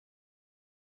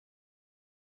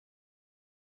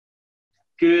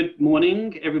Good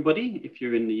morning, everybody, if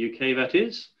you're in the UK, that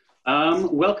is.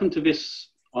 Welcome to this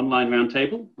online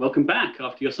roundtable. Welcome back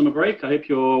after your summer break. I hope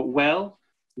you're well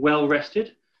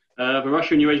rested. The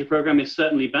Russia and Eurasia program is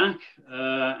certainly back,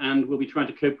 and we'll be trying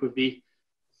to cope with the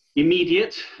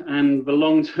immediate and the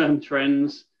long-term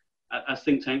trends as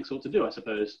think tanks ought to do, I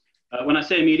suppose. When I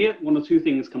say immediate, one or two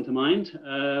things come to mind.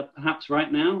 Perhaps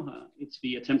right now, it's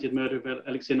the attempted murder of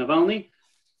Alexei Navalny.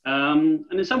 And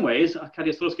in some ways,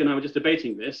 Arkady Ostrovsky and I were just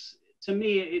debating this. To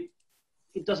me,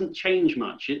 it doesn't change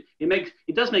much. It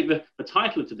does make the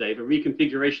title of today, the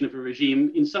reconfiguration of a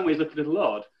regime, in some ways look a little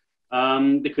odd,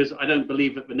 because I don't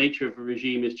believe that the nature of a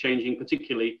regime is changing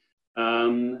particularly.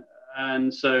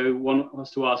 And so one has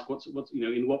to ask, what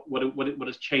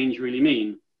does change really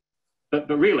mean? But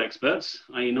real experts,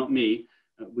 i.e. not me,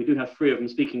 we do have three of them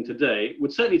speaking today,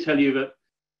 would certainly tell you that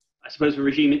I suppose the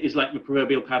regime is like the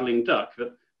proverbial paddling duck,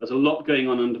 that there's a lot going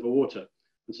on under the water.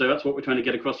 And so that's what we're trying to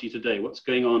get across to you today, what's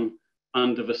going on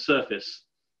under the surface.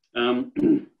 So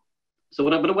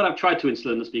what I've tried to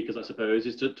instill in the speakers, I suppose,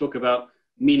 is to talk about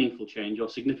meaningful change or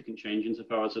significant change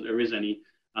insofar as there is any,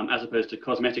 as opposed to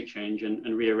cosmetic change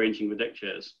and rearranging the deck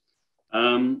chairs.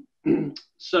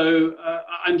 So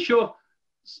I'm sure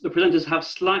the presenters have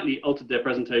slightly altered their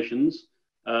presentations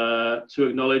to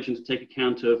acknowledge and to take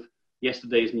account of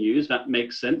yesterday's news. That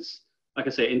makes sense. Like I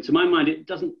say, to my mind, it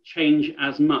doesn't change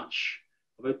as much.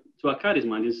 Although to Arkady's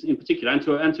mind, in particular, and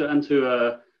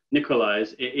to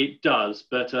Nikolay's, it does.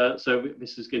 But so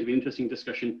this is going to be an interesting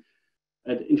discussion.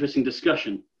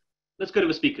 Let's go to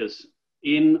the speakers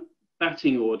in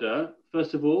batting order.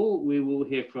 First of all, we will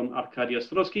hear from Arkady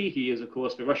Ostrovsky. He is, of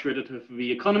course, the Russia editor for The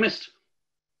Economist,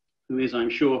 who is, I'm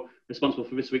sure, responsible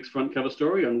for this week's front cover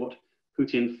story on what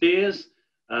Putin fears.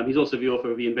 He's also the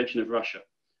author of The Invention of Russia,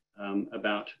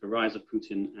 about the rise of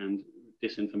Putin and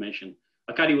disinformation.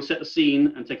 Arkady will set the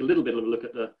scene and take a little bit of a look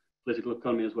at the political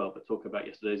economy as well, but talk about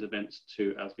yesterday's events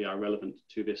too, as they are relevant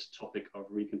to this topic of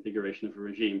reconfiguration of a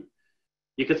regime.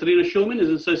 Ekaterina Schulmann is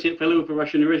an associate fellow of the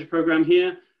Russia and Eurasia program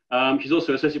here. She's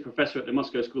also associate professor at the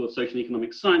Moscow School of Social and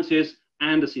Economic Sciences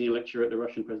and a senior lecturer at the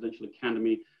Russian Presidential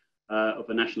Academy of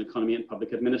the National Economy and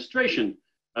Public Administration.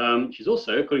 She's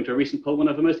also, according to a recent poll, one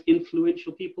of the most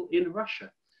influential people in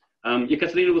Russia.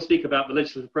 Ekaterina will speak about the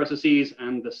legislative processes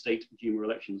and the State Duma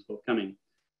elections forthcoming.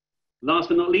 Last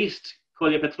but not least,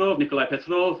 Nikolay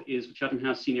Petrov is the Chatham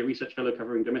House Senior Research Fellow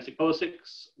covering domestic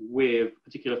politics, with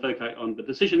particular foci on the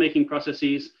decision-making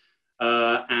processes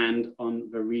and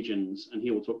on the regions. And he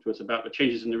will talk to us about the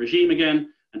changes in the regime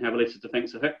again and how the latest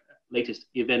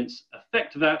events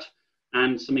affect that,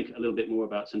 and something a little bit more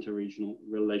about Central-regional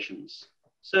relations.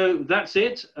 So that's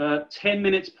it, 10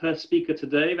 minutes per speaker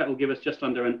today. That will give us just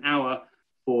under an hour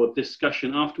for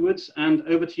discussion afterwards. And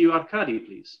over to you, Arkady,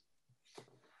 please.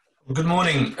 Well, good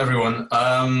morning, everyone.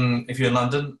 If you're in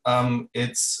London,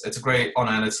 it's a great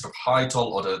honor and it's a high,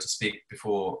 tall order to speak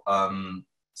before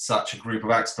such a group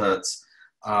of experts,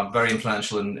 very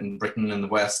influential in Britain and the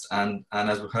West, and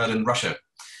as we've heard, in Russia.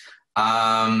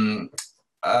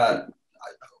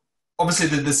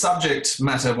 Obviously, the subject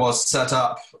matter was set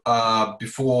up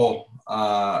before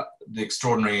the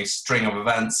extraordinary string of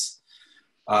events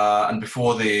and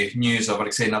before the news of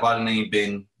Alexei Navalny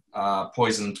being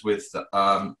poisoned with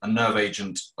a nerve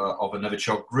agent of a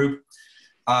Novichok group.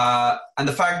 And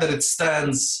the fact that it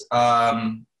stands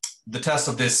the test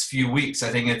of this few weeks, I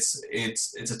think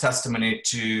it's a testimony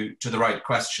to the right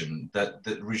question, that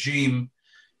the regime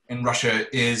in Russia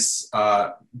is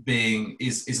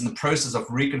in the process of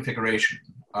reconfiguration,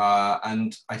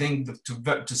 and I think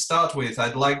to start with,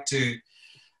 I'd like to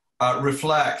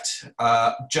reflect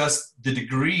just the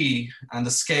degree and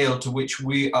the scale to which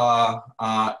we are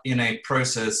in a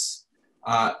process,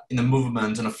 in a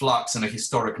movement, in a flux, in a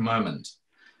historic moment.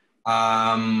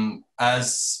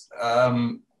 As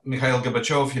Mikhail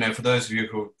Gorbachev, for those of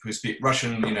you who speak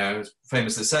Russian,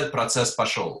 famously said, "Процесс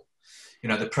пошел."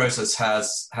 The process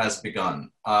has begun,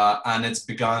 and it's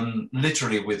begun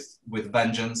literally with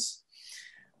vengeance.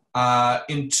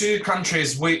 In two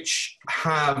countries which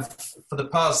have, for the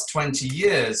past 20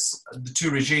 years, the two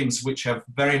regimes which have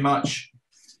very much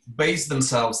based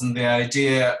themselves on the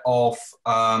idea of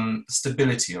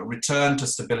stability, or return to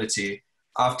stability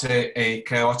after a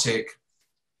chaotic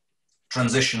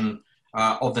transition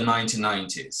of the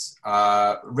 1990s.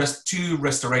 Two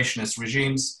restorationist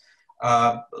regimes.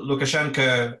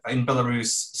 Lukashenko in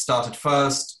Belarus started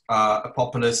first, a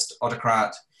populist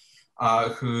autocrat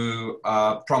who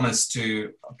promised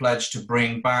to pledge to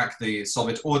bring back the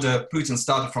Soviet order. Putin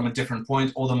started from a different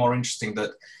point, all the more interesting that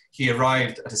he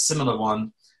arrived at a similar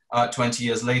one 20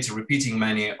 years later, repeating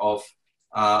many of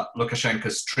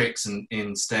Lukashenko's tricks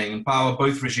in staying in power.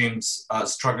 Both regimes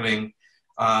struggling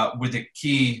with the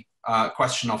key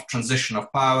question of transition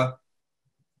of power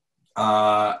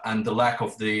and the lack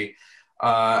of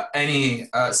any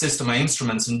system or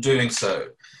instruments in doing so.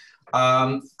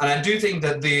 And I do think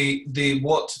that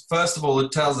what first of all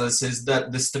it tells us is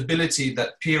that the stability,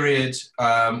 that period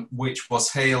which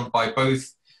was hailed by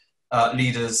both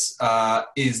leaders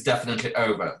is definitely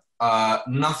over.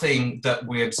 Nothing that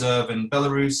we observe in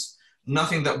Belarus,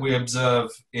 nothing that we observe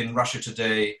in Russia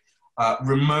today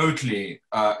remotely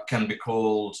can be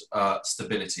called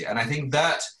stability. And I think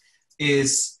that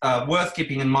is worth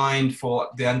keeping in mind for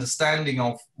the understanding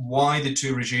of why the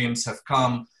two regimes have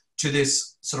come to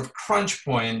this sort of crunch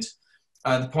point,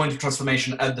 the point of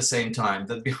transformation at the same time.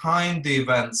 That behind the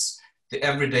events, the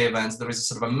everyday events, there is a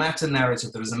sort of a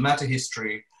meta-narrative, there is a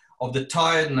meta-history of the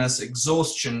tiredness,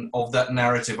 exhaustion of that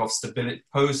narrative of stability,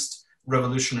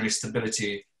 post-revolutionary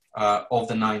stability of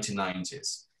the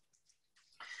 1990s.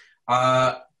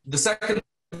 The second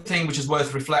thing which is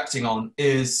worth reflecting on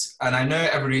is, and I know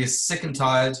everybody is sick and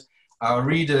tired, our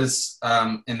readers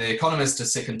in The Economist are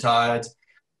sick and tired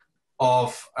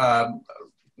of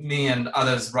me and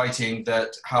others writing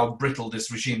that how brittle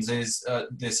this regime is,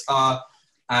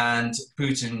 and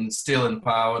Putin still in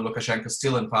power, Lukashenko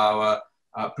still in power.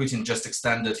 Putin just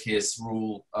extended his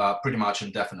rule pretty much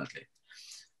indefinitely.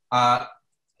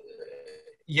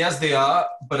 Yes, they are,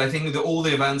 but I think that all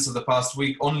the events of the past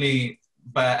week only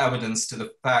bear evidence to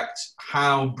the fact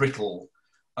how brittle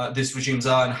these regimes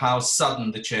are and how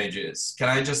sudden the change is. Can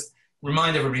I just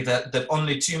remind everybody that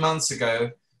only 2 months ago,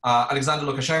 Alexander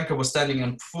Lukashenko was standing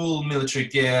in full military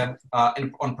gear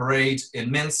on parade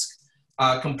in Minsk,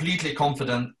 completely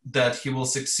confident that he will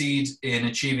succeed in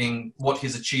achieving what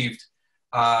he's achieved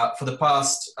for the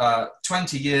past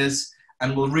 20 years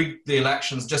and will rig the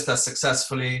elections just as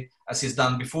successfully as he's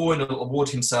done before, and will award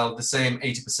himself the same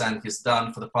 80% he's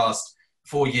done for the past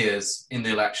 4 years in the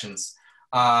elections.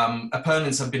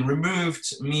 Opponents have been removed,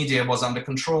 media was under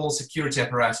control, security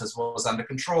apparatus was under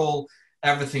control,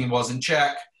 everything was in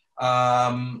check.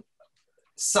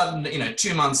 Suddenly,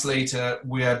 2 months later,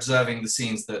 we're observing the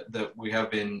scenes that we have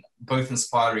been both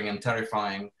inspiring and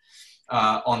terrifying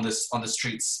on the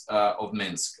streets of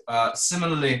Minsk.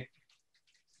 Similarly,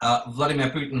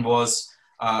 Vladimir Putin was,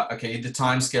 the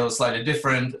time scale is slightly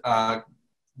different.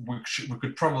 We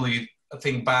could probably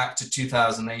think back to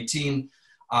 2018,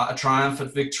 a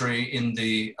triumphant victory in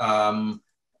the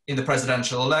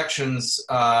presidential elections.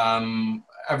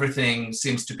 Everything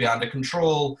seems to be under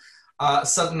control.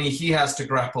 Suddenly, he has to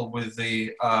grapple with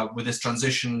this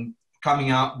transition,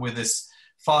 coming up with this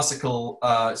farcical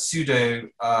pseudo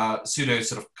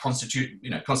sort of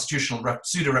constitutional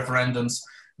pseudo referendums,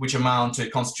 which amount to a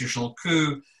constitutional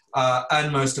coup,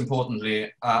 and most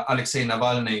importantly, Alexei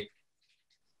Navalny,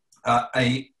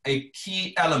 a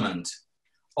key element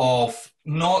of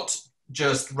not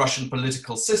just Russian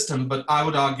political system, but I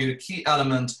would argue a key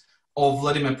element of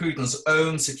Vladimir Putin's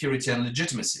own security and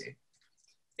legitimacy,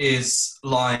 is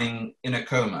lying in a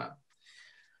coma.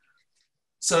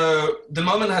 So the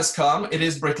moment has come. It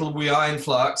is brittle. We are in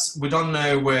flux. We don't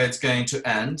know where it's going to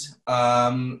end,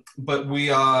 but we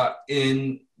are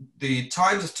in the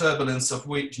times of turbulence of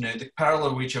which, the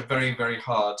parallel which are very, very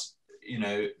hard,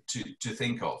 to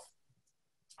think of.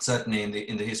 Certainly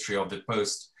in the history of the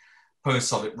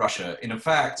post-Soviet Russia. In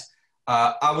fact,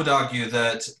 I would argue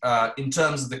that in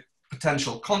terms of the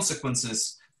potential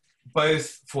consequences,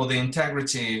 both for the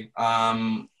integrity,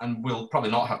 and we'll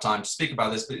probably not have time to speak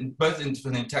about this, but both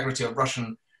for the integrity of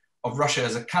Russia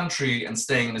as a country and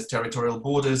staying in its territorial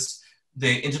borders,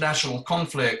 the international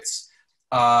conflicts,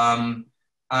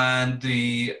 and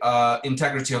the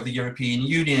integrity of the European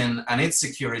Union and its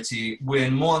security, we're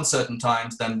in more uncertain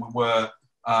times than we were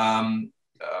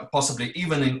possibly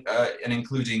even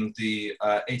including the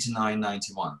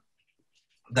 89-91.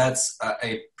 That's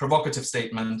a provocative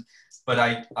statement, but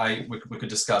we could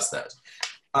discuss that.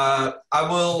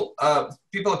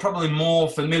 People are probably more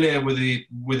familiar with the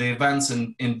events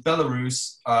in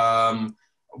Belarus.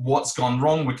 What's gone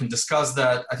wrong, we can discuss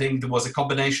that. I think there was a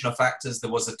combination of factors. There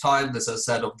was a tiredness, as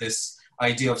I said, of this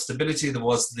idea of stability. There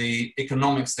was the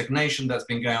economic stagnation that's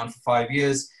been going on for 5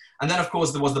 years. And then, of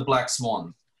course, there was the black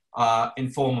swan in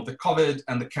form of the COVID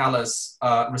and the callous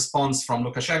response from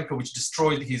Lukashenko, which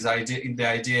destroyed the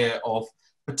idea of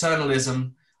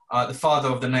paternalism, the father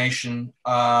of the nation,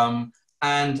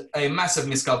 and a massive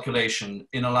miscalculation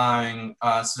in allowing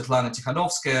Svetlana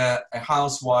Tikhanovskaya, a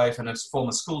housewife and a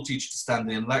former school teacher, to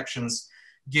stand in elections,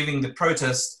 giving the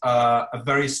protest a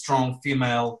very strong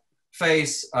female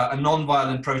face, a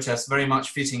non-violent protest, very much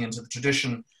fitting into the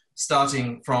tradition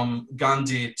starting from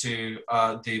Gandhi to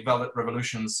the Velvet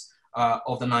Revolutions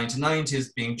of the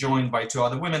 1990s, being joined by two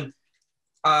other women.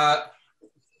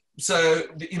 So,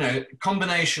 you know,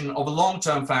 combination of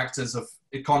long-term factors of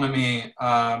economy,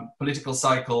 political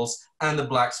cycles, and the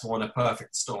black swan, a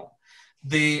perfect storm.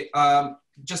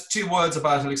 Just two words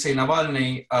about Alexei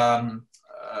Navalny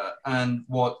and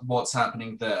what's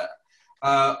happening there.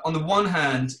 On the one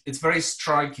hand, it's very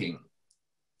striking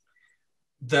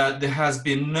that there has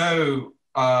been no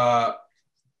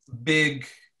big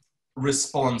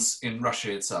response in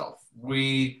Russia itself.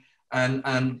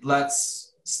 And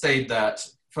let's state that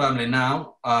firmly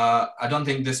now. I don't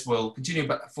think this will continue,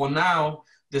 but for now,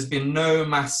 there's been no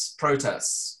mass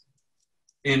protests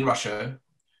in Russia.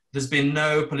 There's been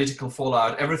no political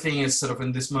fallout. Everything is sort of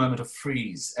in this moment of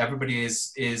freeze. Everybody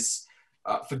is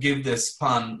forgive this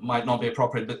pun, might not be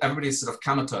appropriate, but everybody is sort of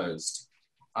comatose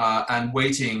and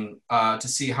waiting to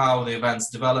see how the events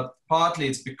develop. Partly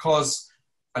it's because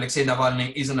Alexei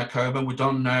Navalny is in a coma. We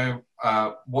don't know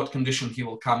what condition he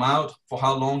will come out, for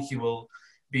how long he will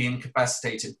be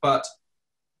incapacitated. But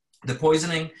the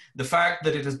poisoning, the fact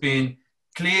that it has been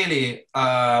clearly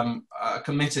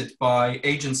committed by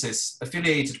agencies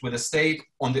affiliated with the state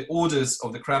on the orders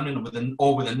of the Kremlin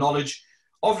or with the knowledge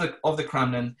of the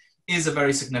Kremlin is a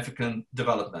very significant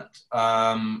development.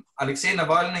 Alexei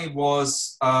Navalny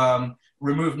was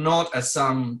removed not as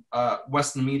some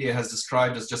Western media has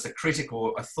described as just a critic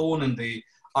or a thorn in the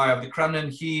eye of the Kremlin.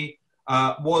 He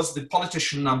was the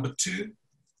politician number 2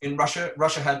 in Russia.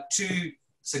 Russia had 2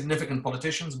 significant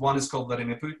politicians. One is called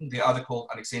Vladimir Putin, the other called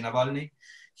Alexei Navalny.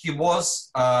 He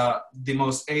was the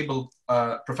most able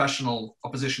professional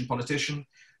opposition politician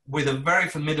with a very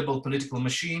formidable political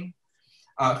machine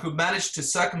who managed to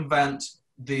circumvent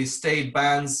the state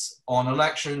bans on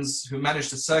elections, who managed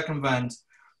to circumvent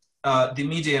the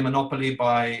media monopoly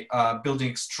by building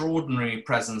extraordinary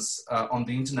presence on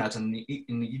the internet and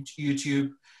in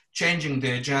YouTube, changing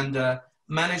the agenda,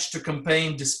 managed to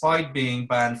campaign despite being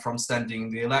banned from standing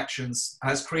the elections,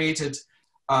 has created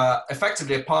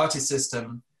effectively a party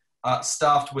system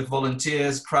staffed with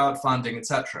volunteers, crowdfunding,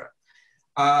 etc.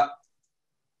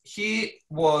 He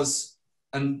was,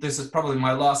 and this is probably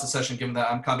my last session given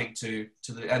that I'm coming to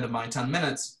the end of my 10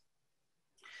 minutes,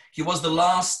 he was the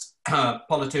last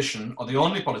politician, or the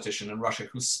only politician in Russia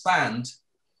who spanned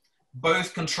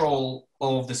both control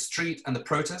of the street and the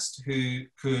protest, who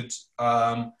could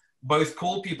both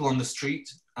call people on the street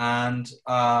and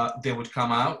they would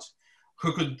come out,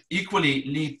 who could equally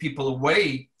lead people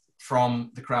away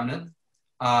from the Kremlin,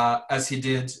 as he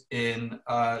did in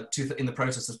the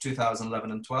protests of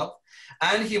 2011 and 12.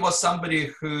 And he was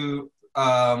somebody who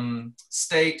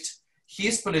staked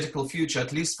his political future,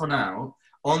 at least for now,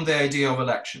 on the idea of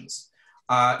elections.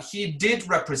 He did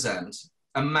represent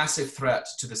a massive threat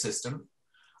to the system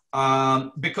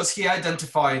because he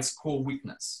identified its core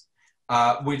weakness,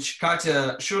 which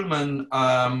Katya Schulmann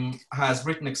has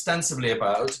written extensively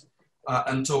about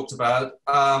and talked about.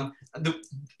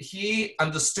 He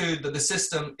understood that the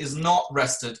system is not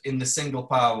rested in the single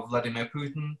power of Vladimir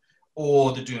Putin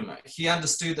or the Duma. He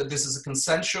understood that this is a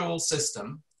consensual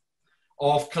system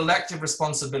of collective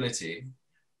responsibility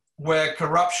where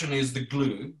corruption is the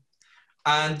glue,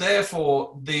 and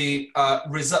therefore the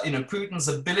Putin's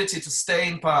ability to stay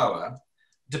in power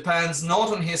depends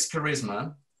not on his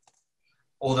charisma,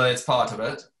 although it's part of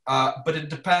it, but it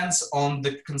depends on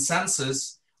the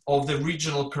consensus of the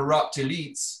regional corrupt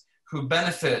elites who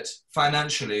benefit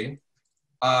financially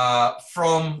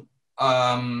from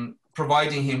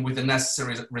providing him with the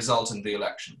necessary result in the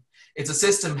election. It's a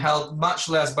system held much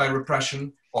less by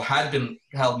repression, or had been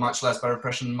held much less by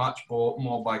repression, much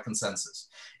more by consensus.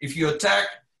 If you attack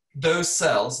those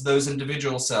cells, those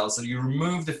individual cells, and you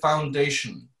remove the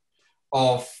foundation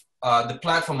of the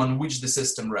platform on which the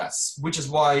system rests, which is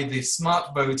why the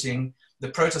smart voting, the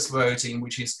protest voting,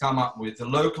 which he's come up with, the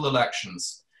local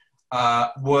elections,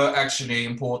 were actually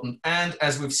important. And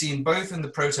as we've seen both in the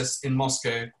protests in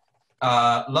Moscow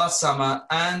last summer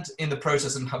and in the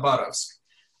protests in Khabarovsk,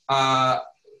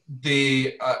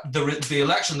 the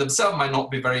election themselves might not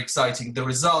be very exciting. The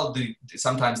result, the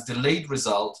sometimes delayed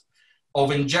result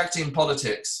of injecting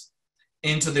politics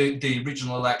into the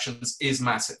regional elections is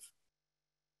massive.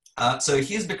 So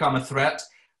he's become a threat.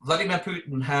 Vladimir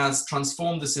Putin has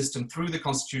transformed the system through the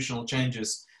constitutional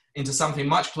changes into something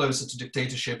much closer to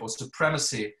dictatorship or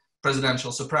supremacy,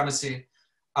 presidential supremacy.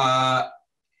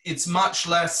 It's much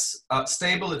less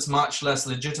stable, it's much less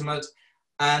legitimate,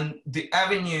 and the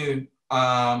avenue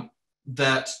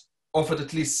that offered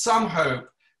at least some hope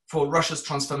for Russia's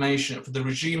transformation, for the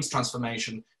regime's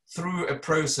transformation through a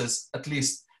process at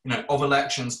least of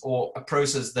elections, or a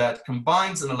process that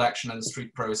combines an election and a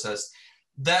street process,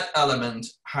 that element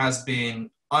has been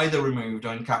either removed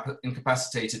or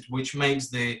incapacitated, which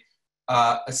makes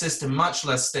a system much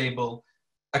less stable.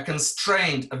 A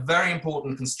constraint, a very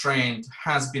important constraint,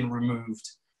 has been removed,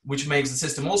 which makes the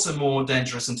system also more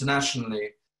dangerous internationally.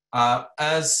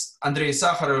 As Andrei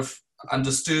Sakharov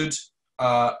understood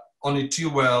only too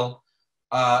well,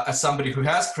 as somebody who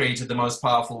has created the most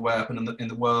powerful weapon in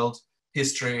the world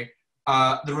history,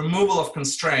 the removal of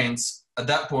constraints at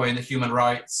that point, the human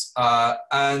rights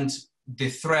and the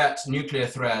threat, nuclear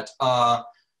threat, are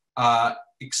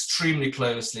extremely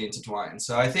closely intertwined.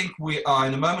 So I think we are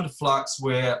in a moment of flux.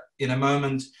 We're in a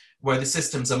moment where the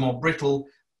systems are more brittle,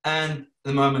 and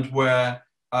the moment where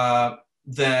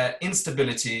their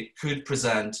instability could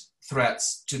present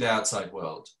threats to the outside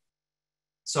world.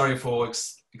 Sorry for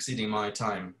exceeding my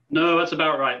time. No, that's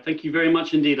about right. Thank you very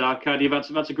much indeed, Arkady.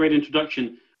 That's a great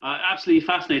introduction. Absolutely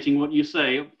fascinating what you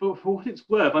say. For what it's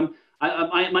worth,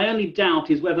 my only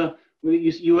doubt is whether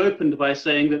you opened by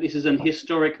saying that this is an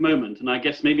historic moment, and I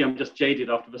guess maybe I'm just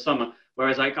jaded after the summer,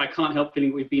 whereas I can't help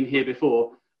feeling we've been here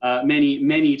before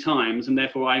many times, and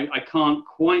therefore I can't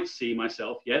quite see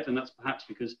myself yet, and that's perhaps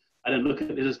because I don't look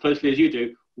at this as closely as you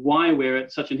do, why we're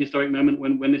at such an historic moment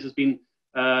when this has been,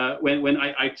 when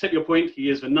I take your point, he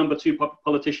is the number 2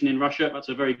 politician in Russia. That's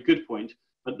a very good point,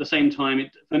 but at the same time,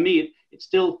 for me, it's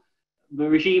still, the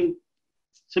regime,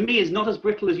 to me, is not as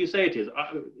brittle as you say it is.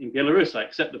 In Belarus, I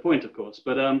accept the point, of course,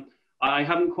 but I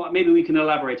haven't quite, maybe we can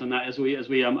elaborate on that as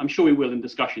we I'm sure we will in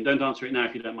discussion. Don't answer it now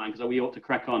if you don't mind, because we ought to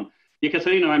crack on.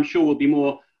 Ekaterina, I'm sure, will be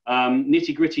more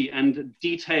nitty-gritty and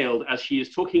detailed as she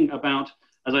is talking about,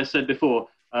 as I said before,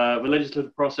 the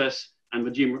legislative process and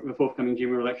the forthcoming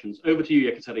Duma elections. Over to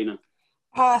you, Ekaterina.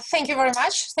 Thank you very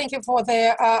much. Thank you for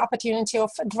the opportunity of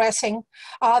addressing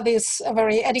this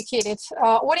very educated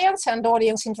audience and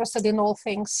audience interested in all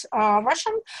things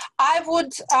Russian. I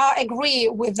would agree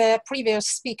with the previous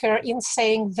speaker in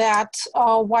saying that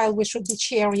while we should be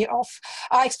chary of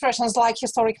expressions like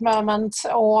historic moment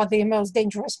or the most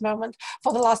dangerous moment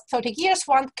for the last 30 years,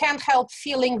 one can't help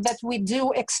feeling that we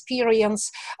do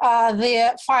experience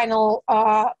the final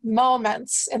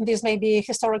moments, and these may be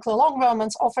historically long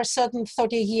moments, of a certain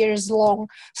 30 years long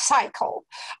cycle.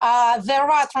 There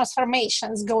are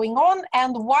transformations going on,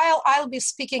 and while I'll be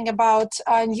speaking about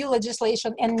new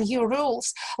legislation and new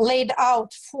rules laid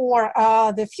out for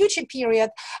the future period,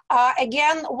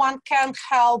 again, one can't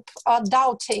help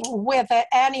doubting whether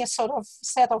any sort of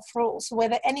set of rules,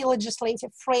 whether any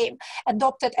legislative frame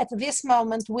adopted at this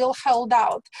moment will hold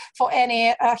out for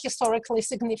any historically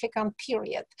significant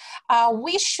period.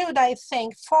 We should, I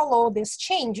think, follow these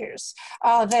changes.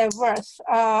 They're worth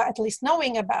at least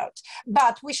knowing about,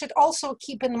 but we should also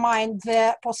keep in mind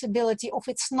the possibility of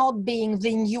its not being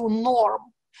the new norm.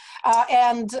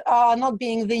 And not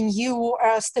being the new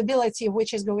stability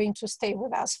which is going to stay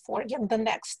with us for, again, the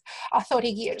next 30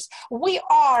 years. We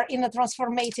are in a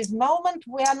transformative moment.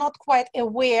 We are not quite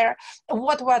aware of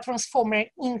what we're transforming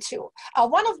into.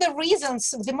 One of the reasons,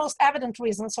 the most evident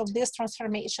reasons of this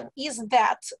transformation is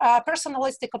that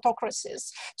personalistic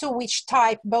autocracies, to which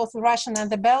type both Russian and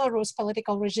the Belarus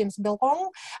political regimes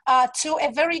belong, to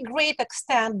a very great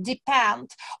extent depend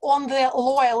on the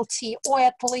loyalty, or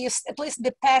at least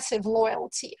the passive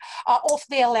loyalty of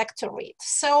the electorate.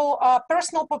 So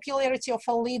personal popularity of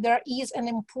a leader is an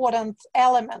important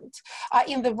element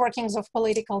in the workings of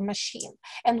political machine.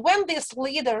 And when these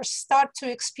leaders start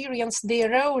to experience the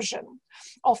erosion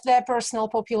of their personal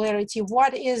popularity,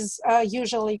 what is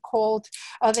usually called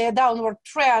the downward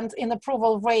trend in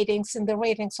approval ratings, in the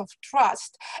ratings of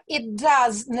trust, it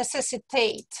does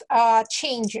necessitate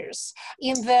changes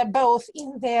in both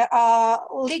in the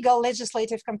legal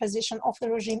legislative composition of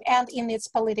the regime and in its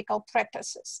political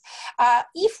practices.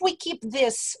 If we keep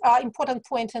this important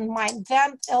point in mind,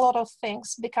 then a lot of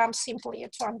things become simpler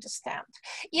to understand.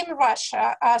 In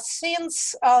Russia,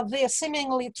 since the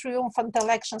seemingly triumphant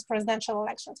elections, presidential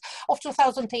elections of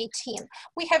 2018,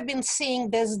 we have been seeing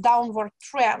this downward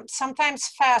trend, sometimes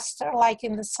faster, like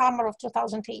in the summer of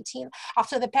 2018,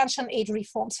 after the pension age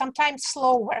reform, sometimes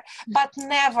slower, but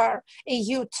never a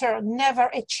U-turn, never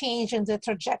a change in the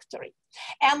trajectory.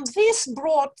 And this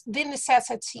brought the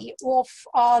necessity of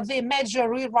the major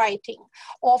rewriting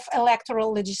of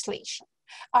electoral legislation.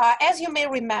 As you may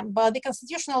remember, the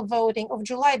constitutional voting of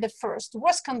July the 1st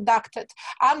was conducted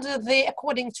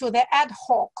according to the ad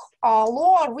hoc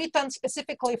law written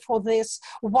specifically for this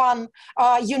one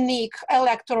unique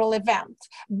electoral event.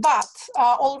 But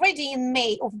already in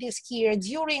May of this year,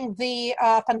 during the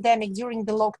pandemic, during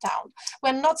the lockdown,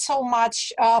 when not so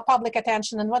much public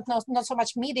attention and not so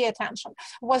much media attention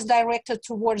was directed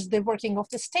towards the working of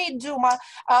the State Duma,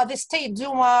 by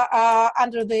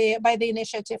the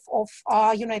initiative of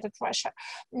United Russia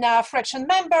fraction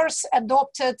members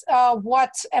adopted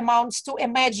what amounts to a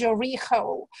major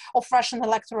rehaul of Russian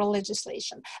electoral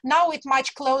legislation. Now it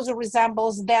much closer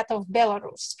resembles that of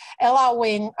Belarus,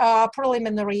 allowing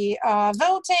preliminary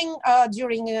voting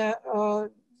during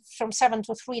from 7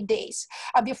 to 3 days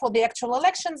before the actual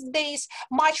elections days,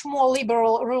 much more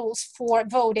liberal rules for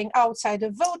voting outside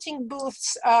of voting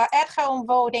booths, at-home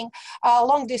voting,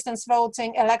 long-distance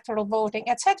voting, electoral voting,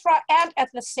 etc., and at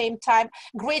the same time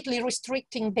greatly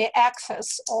restricting the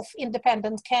access of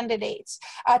independent candidates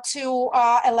to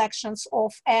elections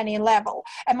of any level.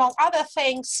 Among other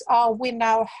things, we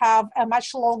now have a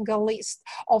much longer list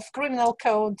of criminal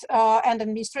code and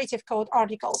administrative code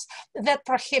articles that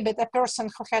prohibit a person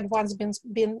who had once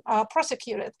been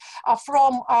prosecuted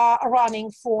from running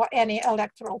for any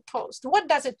electoral post. What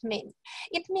does it mean?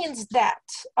 It means that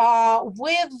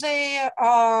with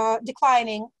the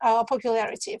declining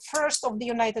popularity, first of the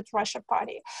United Russia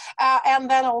Party, and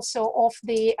then also of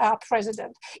the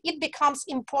president, it becomes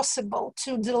impossible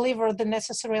to deliver the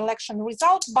necessary election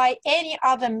result by any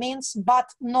other means but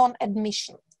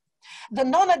non-admission. The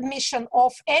non-admission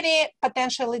of any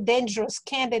potentially dangerous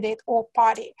candidate or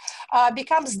party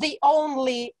becomes the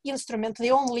only instrument,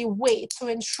 the only way to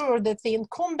ensure that the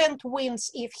incumbent wins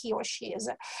if he or she is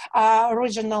head of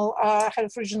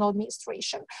regional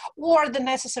administration, or the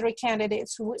necessary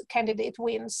candidate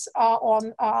wins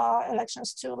on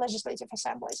elections to legislative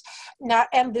assemblies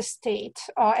and the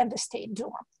State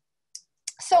Duma.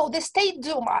 So the State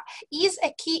Duma is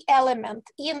a key element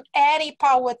in any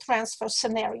power transfer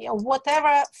scenario,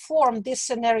 whatever form this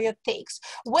scenario takes,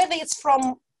 whether it's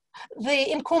from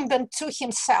the incumbent to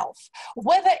himself,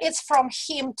 whether it's from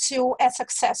him to a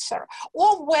successor,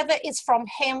 or whether it's from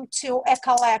him to a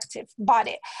collective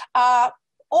body.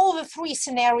 All the three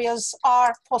scenarios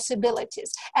are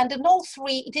possibilities. And in all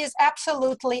three, it is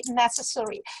absolutely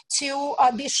necessary to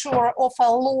be sure of a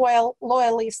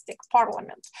loyalistic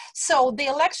parliament. So the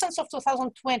elections of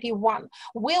 2021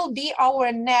 will be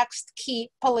our next key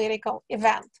political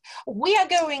event. We are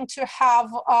going to have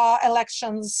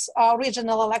elections,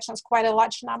 regional elections, quite a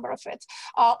large number of it,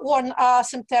 on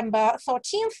September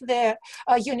 13th, the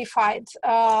unified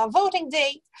voting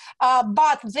date.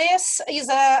 But this is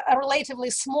a relatively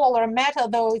smaller matter,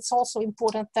 though it's also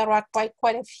important. There are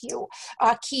quite a few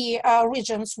key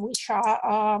regions which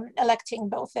are electing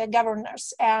both their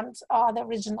governors and the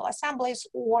regional assemblies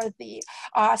or the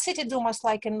city dumas,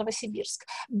 like in Novosibirsk.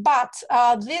 But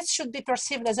this should be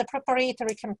perceived as a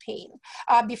preparatory campaign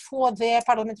before the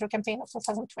parliamentary campaign of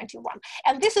 2021.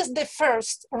 And this is the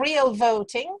first real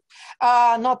voting,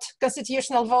 not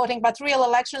constitutional voting, but real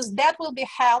elections that will be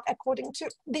held according to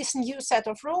this new set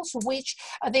of rules, which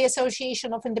the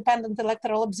Association of Independent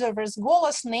Electoral Observers,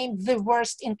 GOLOS, named the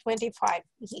worst in 25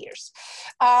 years.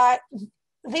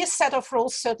 This set of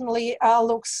rules certainly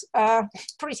looks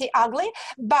pretty ugly,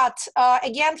 but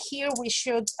again, here we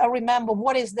should remember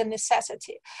what is the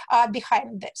necessity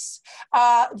behind this.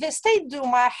 The State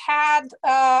Duma had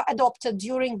adopted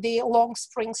during the long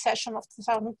spring session of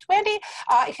 2020,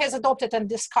 it has adopted and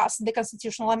discussed the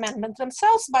constitutional amendment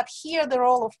themselves, but here the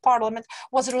role of parliament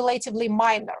was relatively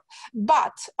minor.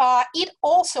 But it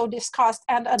also discussed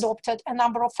and adopted a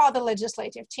number of other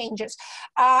legislative changes,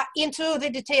 into the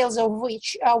details of which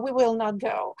we will not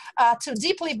go too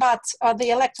deeply, but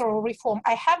the electoral reform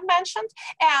I have mentioned,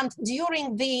 and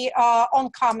during the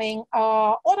oncoming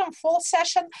autumn-fall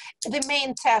session, the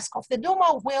main task of the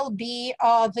Duma will be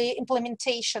the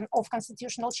implementation of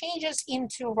constitutional changes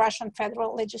into Russian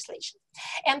federal legislation.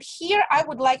 And here I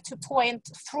would like to point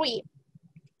three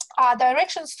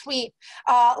directions, three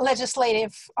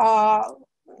legislative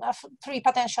three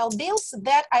potential bills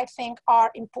that I think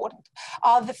are important.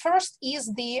 The first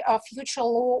is the future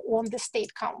law on the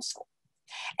State Council.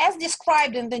 As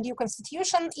described in the new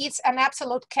constitution, it's an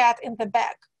absolute cat in the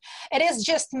bag. It is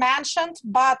just mentioned,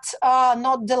 but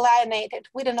not delineated.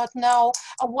 We do not know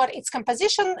what its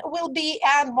composition will be,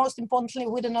 and most importantly,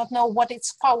 we do not know what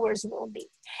its powers will be.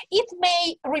 It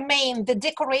may remain the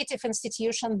decorative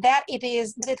institution that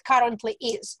it currently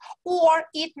is, or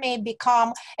it may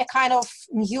become a kind of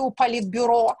new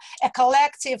Politburo, a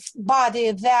collective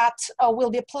body that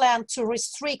will be planned to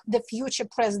restrict the future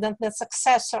president, the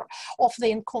successor of the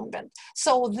incumbent.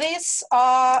 So this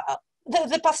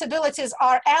the possibilities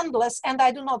are endless, and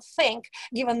I do not think,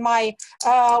 given my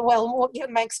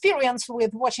given my experience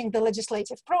with watching the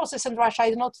legislative process in Russia,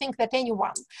 I do not think that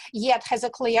anyone yet has a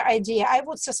clear idea. I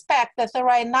would suspect that there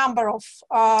are a number of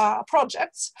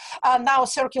projects now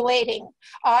circulating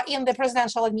in the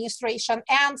presidential administration,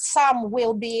 and some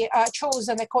will be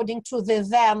chosen according to the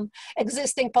then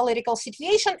existing political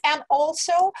situation. And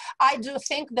also, I do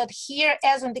think that here,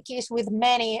 as in the case with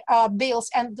many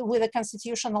bills and with the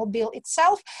constitutional bill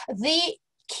itself, the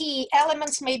key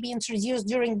elements may be introduced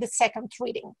during the second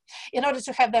reading in order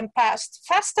to have them passed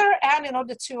faster and in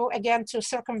order to, again, to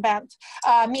circumvent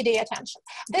media attention.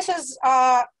 This is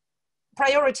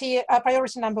priority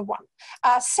number one.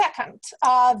 Second,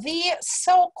 the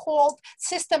so-called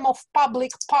system of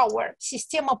public power,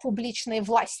 система публичной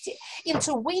власти,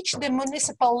 into which the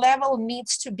municipal level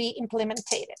needs to be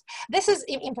implemented. This is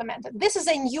implemented. This is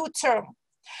a new term.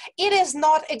 It is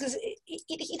not.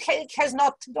 It has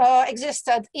not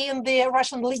existed in the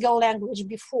Russian legal language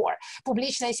before.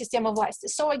 Публичная система власти.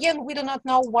 So again, we do not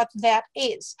know what that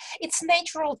is. It's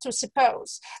natural to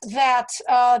suppose that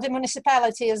the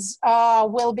municipalities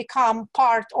will become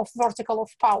part of vertical of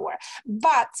power.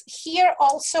 But here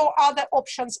also other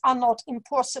options are not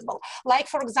impossible. Like,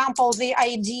 for example, the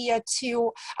idea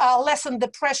to lessen the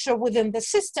pressure within the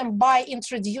system by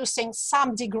introducing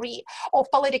some degree of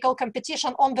political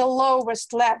competition on the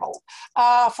lowest level.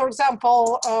 For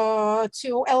example,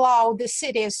 to allow the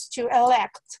cities to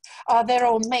elect their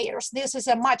own mayors. This is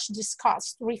a much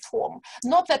discussed reform.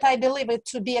 Not that I believe it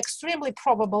to be extremely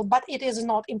probable, but it is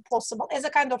not impossible. As a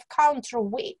kind of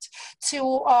counterweight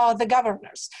to the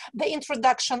governors, the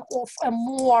introduction of a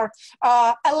more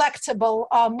electable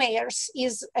mayors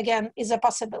is, again, is a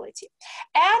possibility.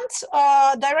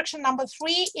 And direction number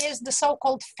three is the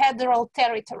so-called federal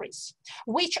territories,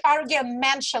 which are again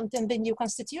mentioned in the new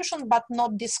constitution, but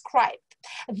not described.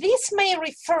 This may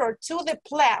refer to the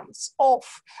plans of,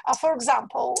 for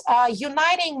example,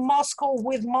 uniting Moscow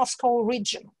with Moscow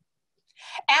region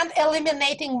and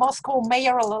eliminating Moscow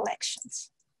mayoral elections.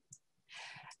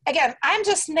 Again, I'm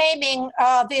just naming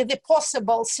the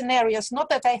possible scenarios, not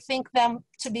that I think them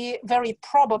to be very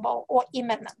probable or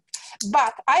imminent.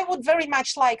 But I would very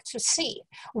much like to see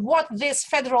what these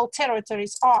federal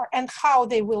territories are and how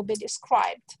they will be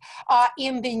described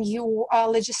in the new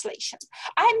legislation.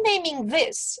 I'm naming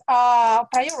these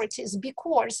priorities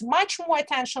because much more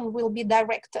attention will be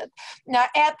directed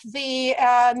at the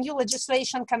new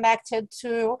legislation connected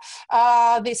to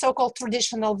the so-called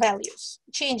traditional values.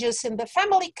 Changes in the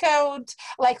family code,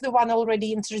 like the one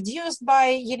already introduced by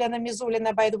Yelena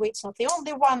Mizulina. By the way, it's not the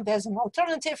only one. There's an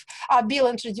alternative bill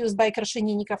introduced by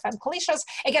Krasheninnikov and Klishas.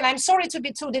 Again, I'm sorry to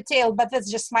be too detailed, but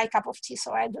that's just my cup of tea,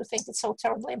 so I do think it's so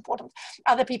terribly important.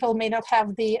 Other people may not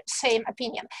have the same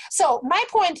opinion. So my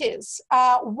point is,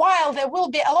 while there will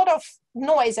be a lot of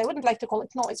noise, I wouldn't like to call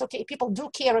it noise, okay, people do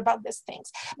care about these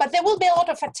things, but there will be a lot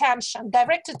of attention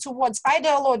directed towards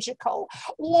ideological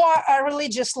or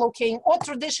religious looking or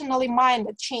traditionally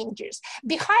minded changes.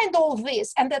 Behind all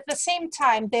this, and at the same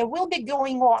time, there will be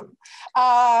going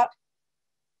on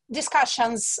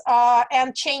discussions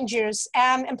and changes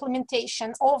and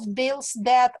implementation of bills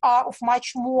that are of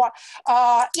much more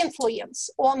influence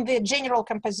on the general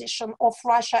composition of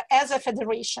Russia as a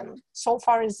federation, so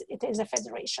far as it is a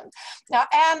federation,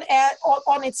 and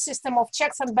on its system of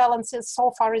checks and balances,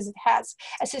 so far as it has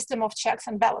a system of checks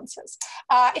and balances.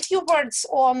 A few words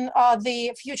on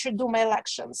the future Duma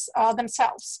elections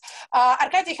themselves.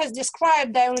 Arkady has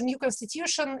described our new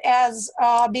constitution as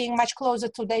being much closer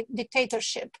to the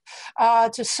dictatorship,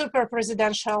 to super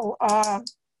presidential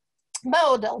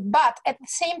model, but at the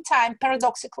same time,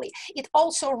 paradoxically, it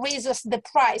also raises the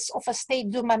price of a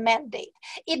State Duma mandate.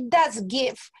 It does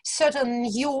give certain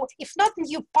new, if not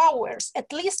new powers,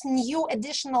 at least new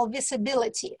additional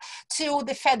visibility to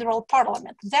the federal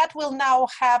parliament that will now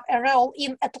have a role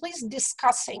in at least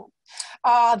discussing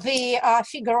the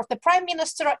figure of the prime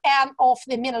minister and of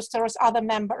the ministers, other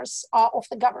members of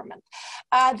the government.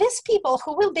 These people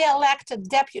who will be elected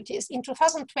deputies in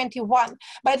 2021,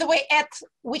 by the way, at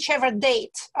whichever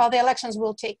date the elections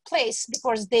will take place,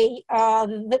 because the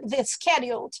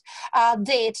scheduled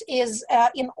date is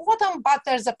in autumn, but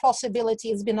there's a possibility,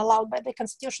 it's been allowed by the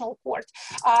Constitutional Court,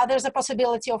 there's a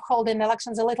possibility of holding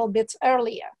elections a little bit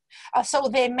earlier. So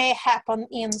they may happen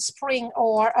in spring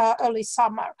or early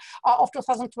summer of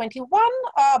 2021,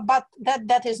 but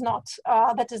that is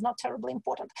not terribly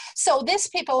important. So these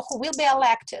people who will be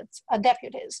elected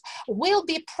deputies will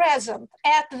be present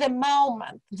at the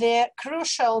moment, the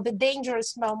crucial, the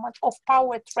dangerous moment of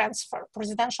power transfer,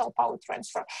 presidential power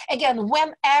transfer. Again,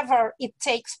 whenever it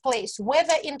takes place,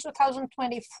 whether in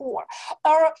 2024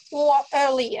 or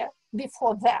earlier,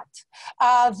 before that.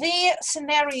 The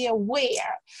scenario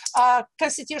where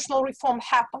constitutional reform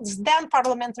happens, then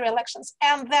parliamentary elections,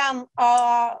 and then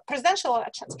presidential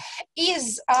elections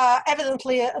is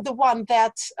evidently the one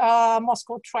that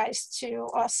Moscow tries to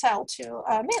sell to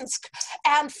Minsk.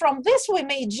 And from this, we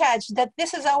may judge that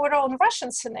this is our own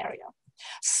Russian scenario.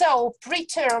 So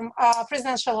pre-term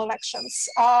presidential elections,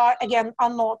 again,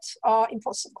 are not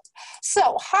impossible.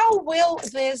 So how will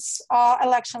these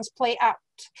elections play out?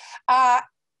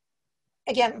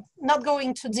 Again, not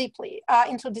going too deeply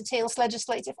into details,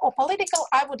 legislative or political,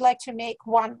 I would like to make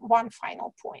one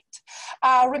final point.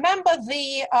 Remember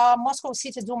the Moscow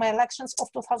City Duma elections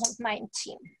of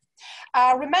 2019.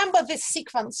 Remember this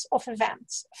sequence of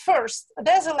events. First,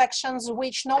 there's elections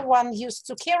which no one used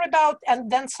to care about, and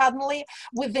then suddenly,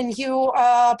 with the new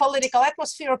political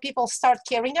atmosphere, people start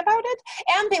caring about it,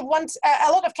 and they want,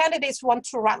 a lot of candidates want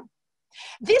to run.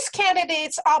 These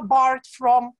candidates are barred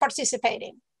from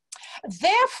participating.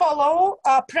 There follow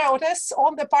protests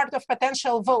on the part of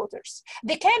potential voters.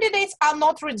 The candidates are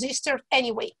not registered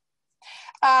anyway.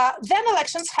 Then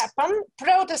elections happen,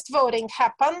 protest voting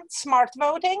happen, smart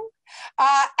voting,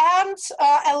 and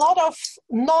a lot of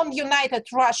non-united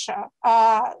Russia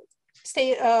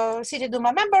City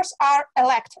Duma members are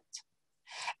elected.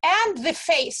 And the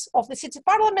face of the city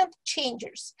parliament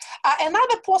changes.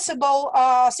 Another possible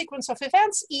sequence of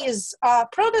events is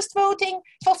protest voting,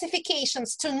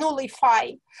 falsifications to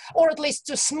nullify, or at least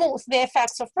to smooth the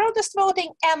effects of protest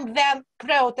voting, and then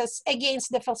protests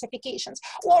against the falsifications,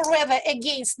 or rather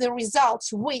against the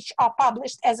results which are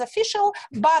published as official,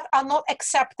 but are not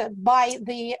accepted by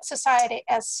the society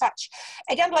as such.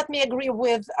 Again, let me agree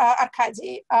with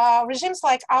Arkady. Regimes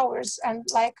like ours and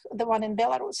like the one in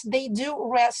Belarus, they do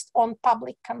rest on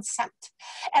public consent.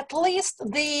 At least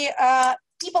the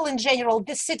people in general,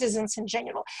 the citizens in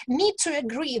general, need to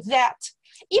agree that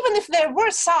even if there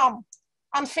were some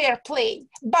unfair play,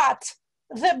 but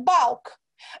the bulk,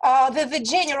 the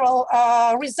general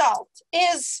result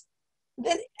is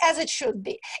as it should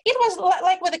be. It was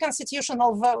like with the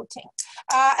constitutional voting.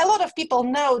 A lot of people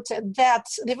noted that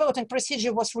the voting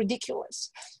procedure was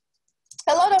ridiculous.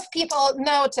 A lot of people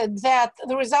noted that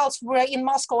the results were in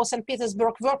Moscow or St.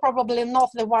 Petersburg were probably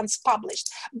not the ones published.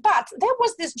 But there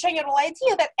was this general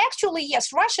idea that actually,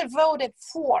 yes, Russia voted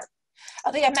for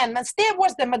the amendments. There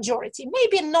was the majority,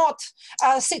 maybe not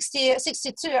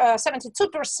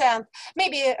 72%,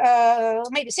 maybe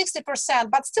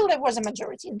 60%, but still there was a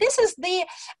majority. This is the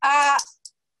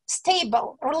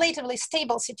stable, relatively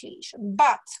stable situation.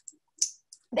 But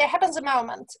there happens a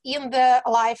moment in the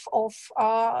life of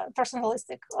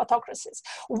personalistic autocracies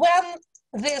when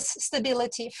this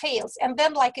stability fails. And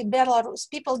then, like in Belarus,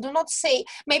 people do not say,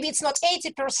 maybe it's not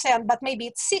 80%, but maybe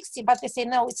it's 60%, but they say,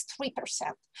 no, it's 3%,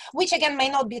 which again may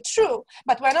not be true,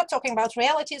 but we're not talking about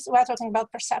realities, we're talking about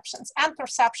perceptions. And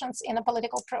perceptions in a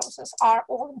political process are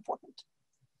all important.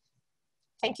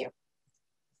 Thank you.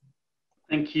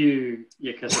 Thank you,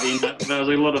 Ekaterina. There was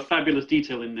a lot of fabulous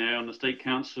detail in there on the State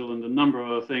Council and a number of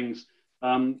other things.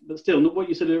 But still, what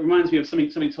you said, it reminds me of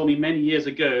something told me many years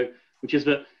ago, which is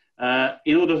that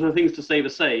in order for things to stay the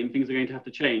same, things are going to have to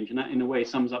change. And that, in a way,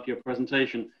 sums up your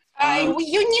presentation.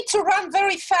 You need to run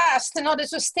very fast in order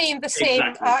to stay in the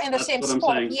same,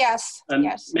 spot. Yes, and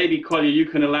yes. Maybe, Kolya, you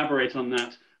can elaborate on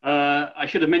that. I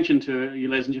should have mentioned to you,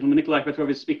 ladies and gentlemen, Nikolay Petrov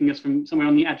is speaking us from somewhere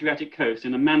on the Adriatic coast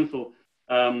in a manful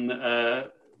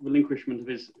relinquishment of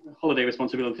his holiday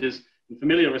responsibilities and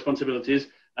familial responsibilities.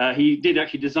 He did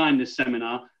actually design this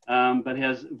seminar, but he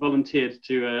has volunteered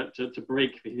to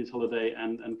break his holiday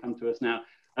and come to us now.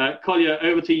 Kolya,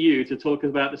 over to you to talk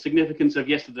about the significance of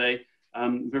yesterday,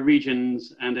 the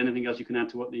regions, and anything else you can add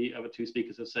to what the other two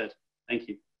speakers have said. Thank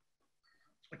you.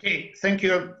 Okay, thank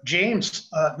you, James.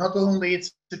 Not only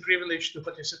it's a privilege to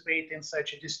participate in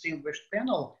such a distinguished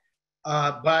panel,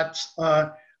 but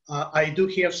I do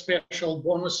have special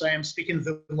bonus. I am speaking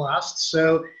the last,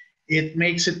 so it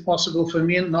makes it possible for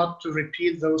me not to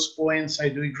repeat those points. I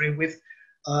do agree with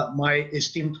my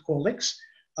esteemed colleagues.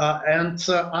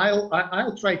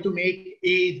 I'll try to make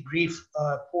 8 brief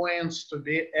points to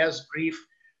be as brief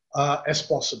as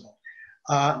possible.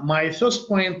 My first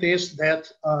point is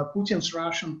that Putin's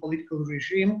Russian political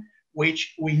regime,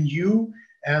 which we knew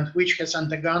and which has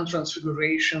undergone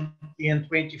transfiguration in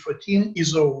 2014,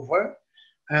 is over,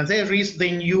 and there is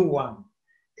the new one.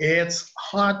 It's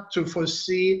hard to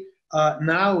foresee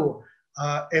now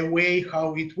a way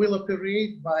how it will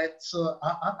operate, but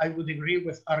I would agree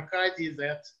with Arkady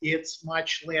that it's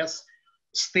much less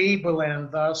stable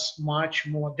and thus much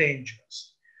more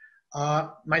dangerous.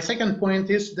 My second point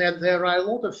is that there are a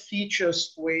lot of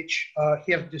features which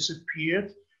have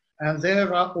disappeared, and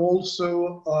there are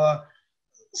also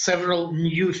several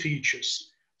new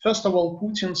features. First of all,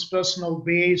 Putin's personal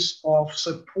base of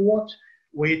support,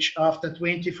 which after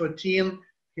 2014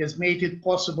 has made it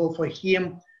possible for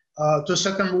him to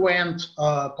circumvent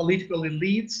political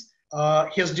elites,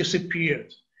 has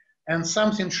disappeared. And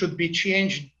something should be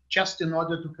changed just in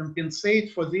order to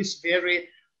compensate for this very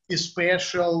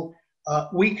special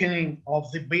weakening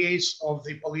of the base of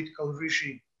the political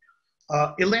regime.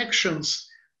 Elections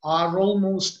are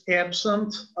almost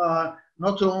absent.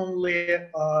 Not only,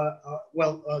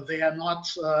 they are not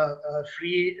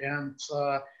free and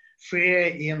fair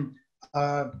in,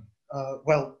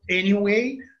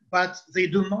 anyway, but they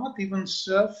do not even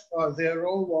serve their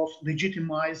role of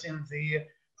legitimizing the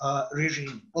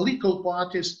regime. Political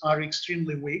parties are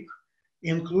extremely weak,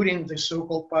 including the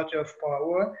so-called party of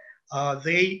power.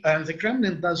 The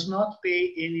Kremlin does not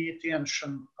pay any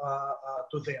attention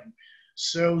to them.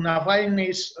 So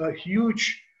Navalny's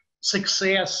huge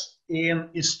success in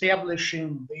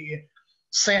establishing the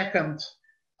second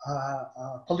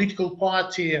political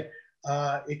party,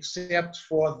 except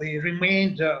for the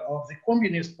remainder of the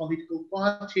communist political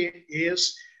party,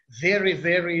 is very,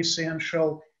 very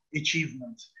essential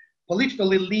achievement. Political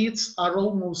elites are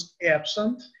almost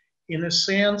absent, in a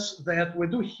sense that we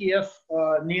do have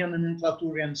a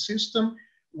neo-nomenclaturian system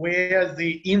where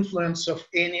the influence of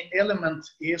any element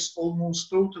is almost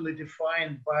totally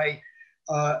defined by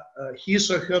his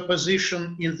or her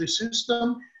position in the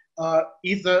system,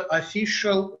 either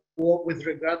official or with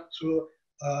regard to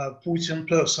Putin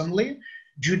personally.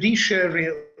 Judiciary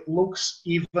looks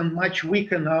even much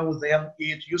weaker now than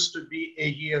it used to be a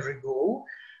year ago,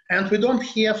 and we don't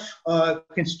have a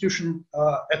constitution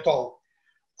at all.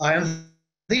 And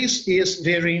this is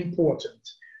very important.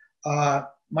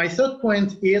 My third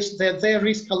point is that there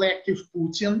is collective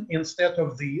Putin instead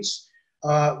of this.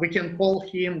 We can call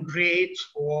him great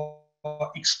or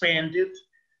expanded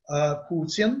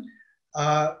Putin.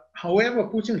 However,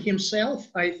 Putin himself,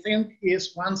 I think,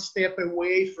 is one step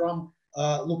away from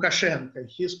Lukashenko.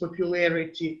 His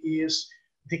popularity is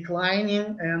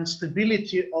declining, and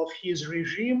stability of his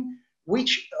regime,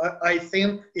 which I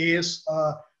think is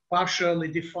partially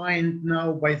defined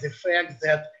now by the fact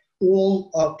that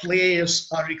all players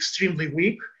are extremely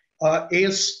weak,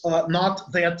 is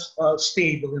not that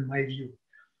stable in my view.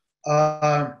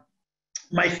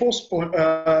 My fourth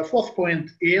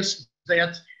point is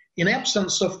that in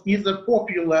absence of either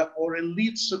popular or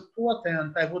elite support,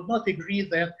 and I would not agree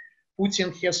that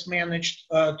Putin has managed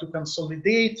to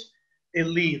consolidate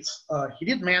elites, he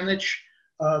did manage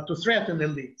to threaten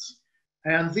elites.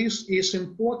 And this is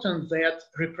important that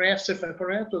repressive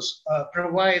apparatus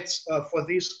provides for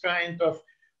this kind of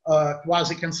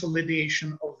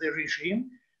quasi-consolidation of the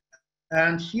regime.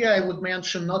 And here I would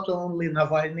mention not only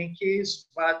Navalny case,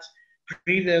 but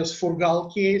previous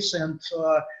Furgal case and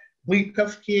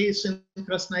Bykov case in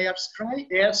Krasnoyarsk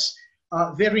Krai as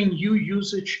very new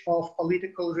usage of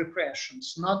political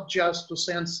repressions, not just to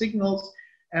send signals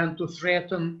and to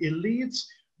threaten elites,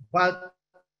 but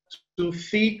to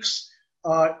fix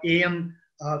in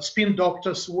spin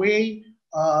doctor's way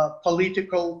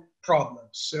political problems.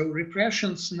 So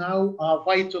repressions now are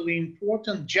vitally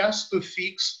important just to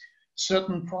fix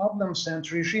certain problems,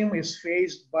 and regime is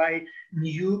faced by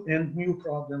new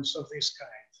problems of this kind.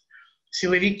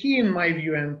 Siloviki, in my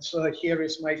view, and here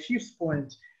is my fifth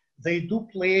point, they do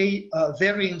play a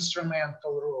very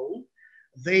instrumental role.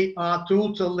 They are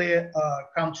totally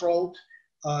controlled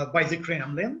by the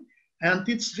Kremlin. And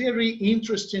it's very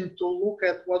interesting to look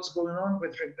at what's going on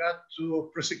with regard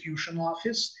to prosecution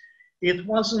office. It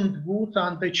wasn't good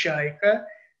under Chaika.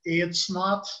 It's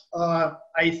not,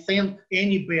 I think,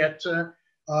 any better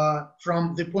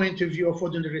from the point of view of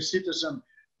ordinary citizen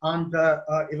under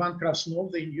Ivan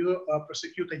Krasnov, the new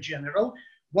prosecutor general.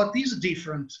 What is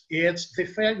different is the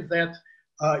fact that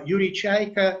Yuri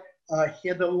Chaika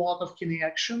had a lot of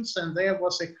connections, and there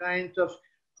was a kind of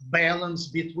balance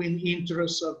between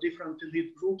interests of different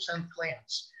elite groups and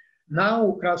clans.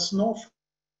 Now Krasnov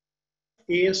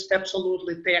is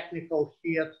absolutely technical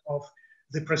head of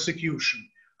the prosecution.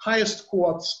 Highest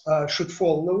courts should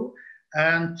follow,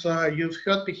 and you've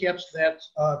heard perhaps that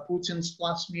Putin's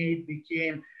classmate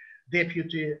became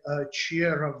deputy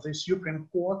chair of the Supreme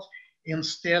Court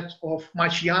instead of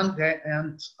much younger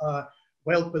and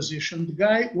well-positioned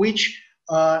guy, which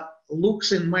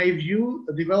looks, in my view,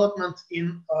 a development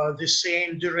in the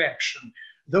same direction.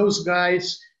 Those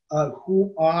guys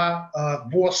who are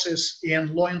bosses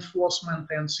in law enforcement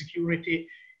and security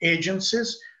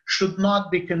agencies should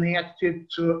not be connected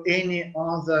to any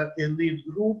other elite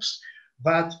groups,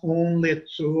 but only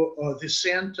to the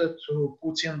center, to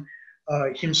Putin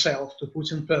himself, to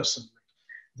Putin personally.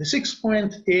 The sixth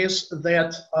point is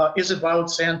that is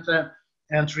about center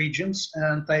and regions,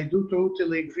 and I do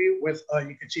totally agree with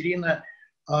Ekaterina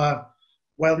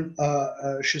when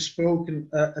she spoke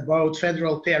about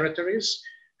federal territories,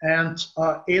 and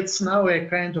it's now a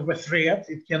kind of a threat.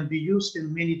 It can be used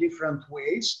in many different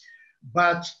ways,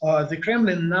 but the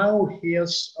Kremlin now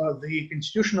has the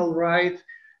constitutional right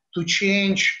to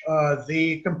change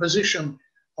the composition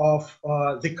of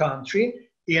the country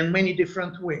in many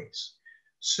different ways.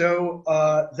 So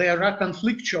there are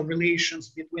conflictual relations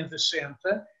between the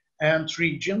center and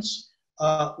regions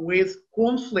with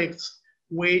conflicts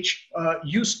which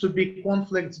used to be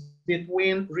conflicts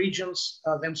between regions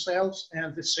themselves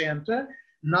and the center.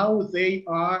 Now they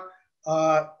are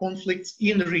conflicts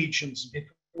in regions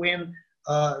between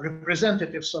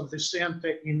representatives of the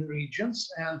center in regions,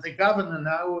 and the governor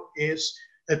now is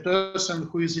a person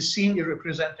who is a senior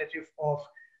representative of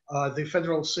the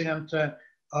federal center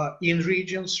in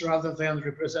regions rather than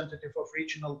representative of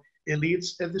regional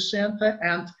elites at the center.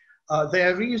 And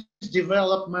there is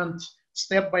development,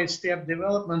 step-by-step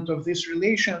development of this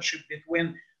relationship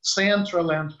between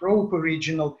central and proper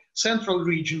regional, central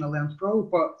regional and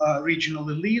proper regional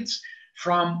elites,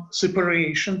 from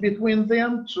separation between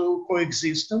them to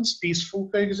coexistence, peaceful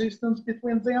coexistence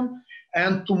between them,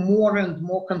 and to more and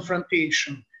more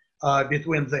confrontation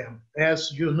between them.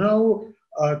 As you know,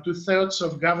 2/3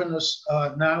 of governors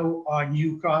now are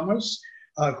newcomers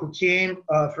who came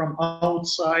from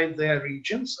outside their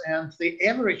regions, and the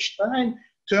average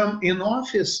term in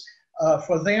office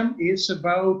for them is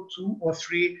about 2 or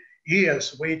 3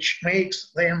 years, which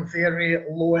makes them very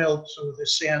loyal to the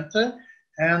center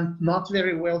and not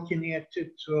very well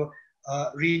connected to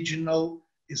regional,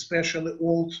 especially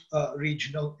old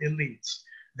regional elites.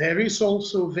 There is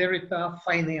also very tough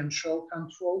financial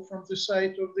control from the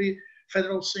side of the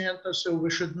federal center, so we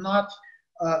should not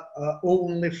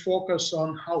only focus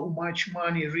on how much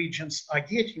money regions are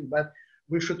getting, but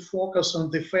we should focus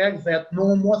on the fact that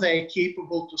no more they are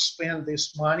capable to spend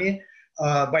this money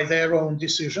by their own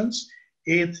decisions.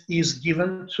 It is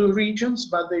given to regions,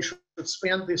 but they should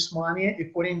spend this money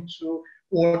according to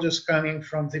orders coming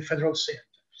from the federal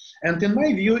center. And in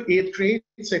my view, it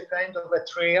creates a kind of a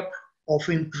trap of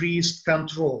increased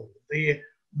control. The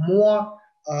more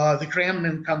the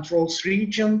Kremlin controls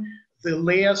region, the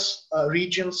less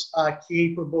regions are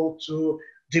capable to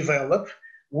develop,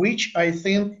 which I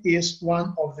think is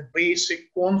one of the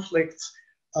basic conflicts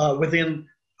within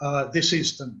the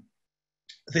system.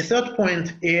 The third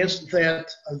point is that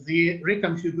the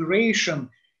reconfiguration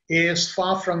is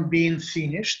far from being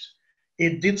finished.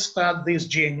 It did start this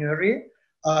January,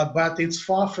 but it's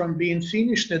far from being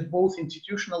finished at both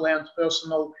institutional and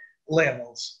personal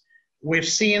levels. We've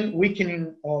seen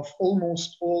weakening of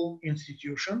almost all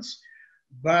institutions,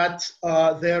 but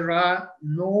there are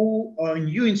no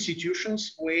new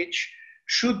institutions which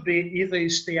should be either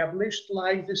established,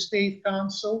 like the State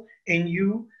Council,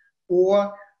 anew,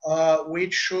 or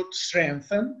which should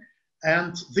strengthen.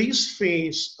 And this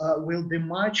phase will be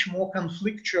much more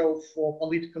conflictual for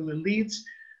political elites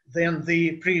than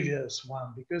the previous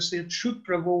one, because it should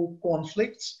provoke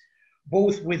conflicts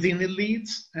both within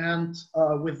elites and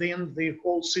within the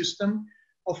whole system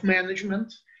of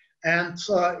management. And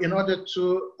in order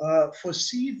to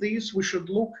foresee this, we should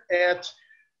look at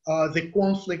the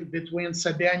conflict between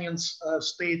Sobyanin's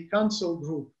State Council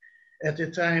group at the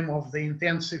time of the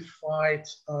intensive fight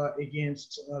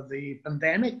against the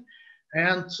pandemic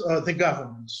and the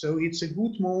government. So it's a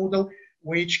good model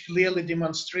which clearly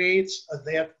demonstrates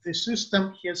that the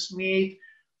system has made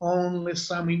only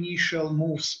some initial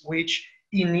moves which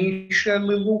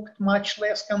initially looked much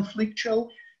less conflictual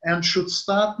and should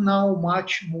start now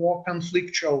much more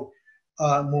conflictual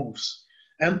moves.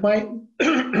 And my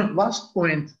last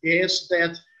point is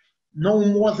that no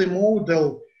more the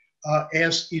model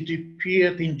as it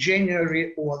appeared in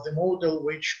January, or the model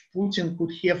which Putin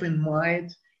could have in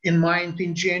mind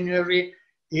in January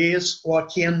is or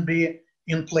can be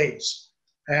in place.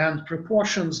 And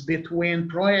proportions between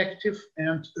proactive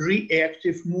and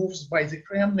reactive moves by the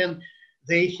Kremlin,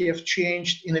 they have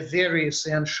changed in a very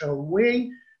essential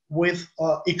way, with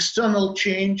external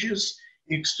changes,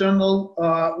 external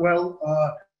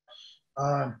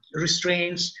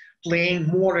restraints playing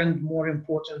more and more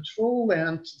important role,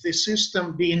 and the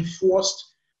system being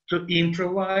forced to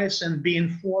improvise and being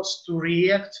forced to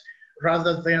react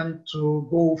rather than to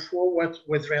go forward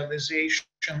with realization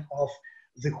of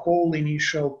the whole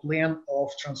initial plan of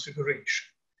transfiguration.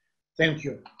 Thank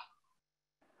you.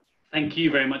 Thank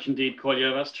you very much indeed,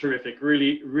 Kolya. That's terrific.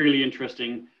 Really, really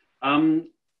interesting.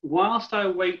 Whilst I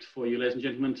wait for you, ladies and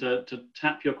gentlemen, to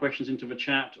tap your questions into the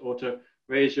chat or to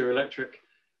raise your electronic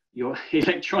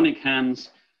hands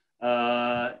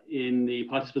in the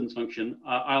participants function,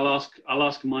 I'll ask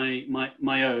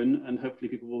my own, and hopefully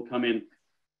people will come in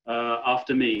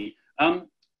after me.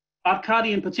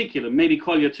 Arkady in particular, maybe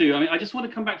Kolya too. I mean, I just want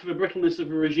to come back to the brittleness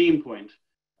of a regime point,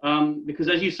 because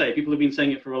as you say, people have been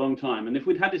saying it for a long time. And if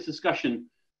we'd had this discussion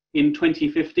in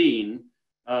 2015,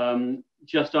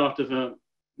 just after the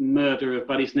murder of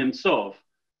Boris Nemtsov,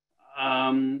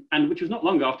 and which was not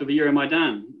long after the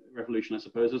Euromaidan revolution, I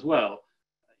suppose, as well.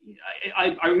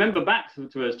 I remember back to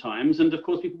those times, and of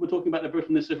course people were talking about the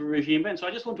brittleness of a regime then. So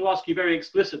I just want to ask you very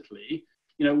explicitly,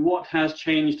 what has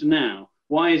changed now?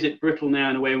 Why is it brittle now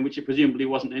in a way in which it presumably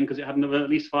wasn't in, because it had another at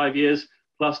least 5 years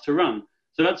plus to run?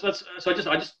 So I just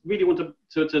really want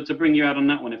to bring you out on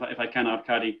that one, if I can,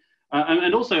 Arkady.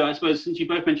 And also, I suppose, since you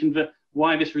both mentioned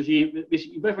why this regime,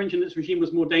 you both mentioned this regime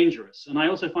was more dangerous, and I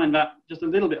also find that just a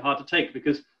little bit hard to take,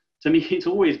 because to me it's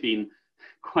always been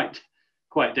quite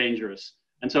dangerous,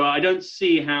 and so I don't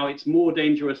see how it's more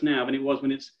dangerous now than it was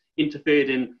when it's interfered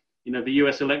in, the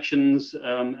U.S. elections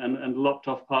and lopped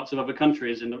off parts of other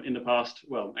countries in the past,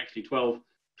 well, actually 12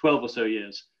 or so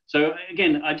years. So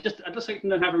again, I'd just like to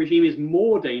know how the regime is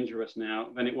more dangerous now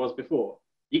than it was before,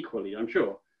 equally, I'm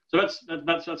sure. So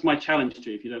that's my challenge to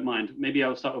you, if you don't mind. Maybe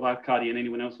I'll start with Arkady, and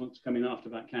anyone else wants to come in after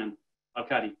that can.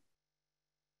 Arkady.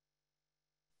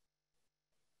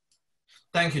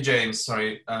 Thank you, James.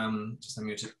 Sorry, just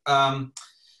unmuted.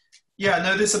 Yeah,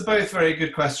 no, these are both very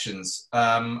good questions.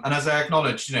 And as I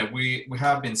acknowledged, we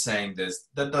have been saying this.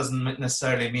 That doesn't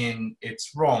necessarily mean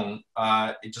it's wrong.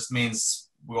 It just means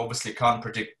we obviously can't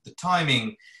predict the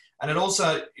timing. And it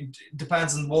also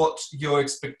depends on what your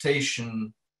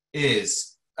expectation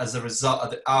is as a result of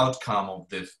the outcome of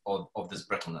this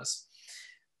brittleness.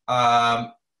 I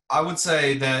would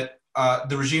say that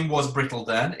the regime was brittle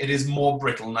then. It is more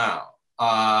brittle now.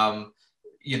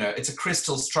 It's a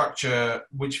crystal structure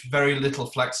which very little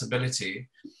flexibility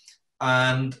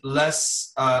and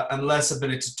less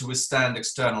ability to withstand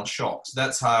external shocks.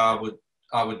 That's how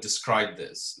I would describe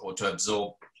this, or to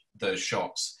absorb those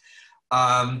shocks.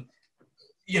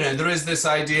 There is this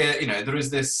idea. There is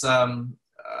this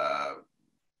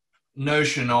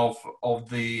notion of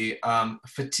the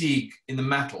fatigue in the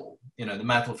metal. The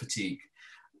metal fatigue.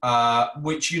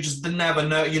 Which you just never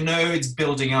know. It's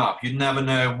building up. You never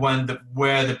know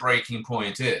where the breaking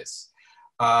point is.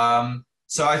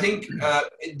 So I think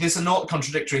these are not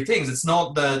contradictory things. It's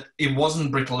not that it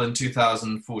wasn't brittle in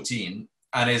 2014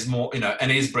 and is more,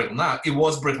 and is brittle now. It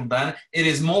was brittle then. It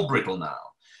is more brittle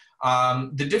now.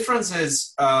 The difference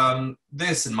is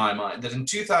this, in my mind, that in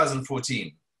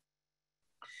 2014,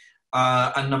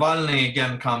 and Navalny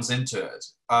again comes into it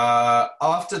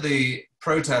after the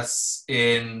protests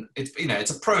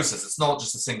it's a process. It's not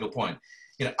just a single point.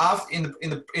 After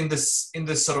in this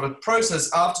sort of a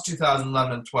process after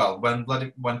 2011 and 12,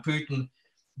 when Putin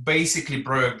basically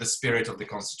broke the spirit of the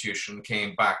constitution,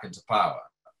 came back into power,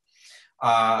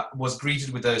 was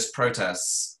greeted with those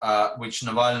protests, which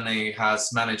Navalny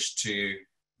has managed to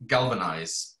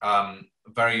galvanize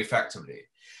very effectively.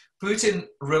 Putin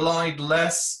relied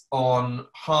less on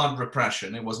hard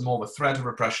repression. It was more of a threat of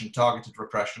repression, targeted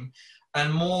repression,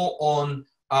 and more on,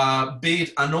 be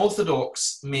it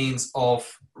unorthodox means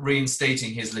of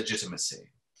reinstating his legitimacy.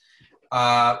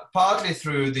 Partly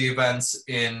through the events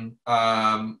in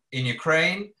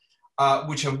Ukraine,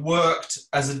 which have worked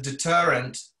as a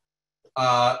deterrent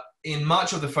in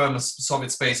much of the former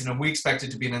Soviet space, we expect it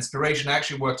to be an inspiration,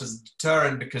 actually worked as a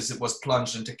deterrent because it was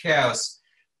plunged into chaos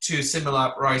to similar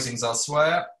uprisings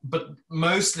elsewhere, but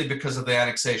mostly because of the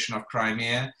annexation of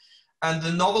Crimea and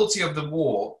the novelty of the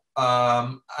war,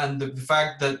 and the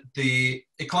fact that the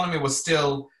economy was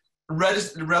still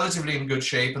relatively in good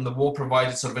shape and the war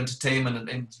provided sort of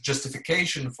entertainment and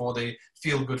justification for the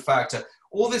feel-good factor,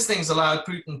 all these things allowed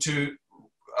Putin to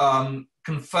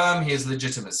confirm his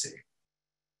legitimacy.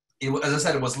 As I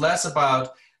said, it was less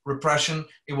about repression.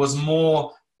 It was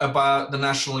more about the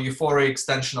national euphoria,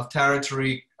 extension of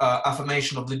territory,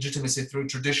 affirmation of legitimacy through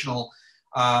traditional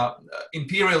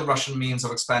imperial Russian means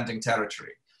of expanding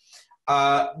territory.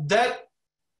 My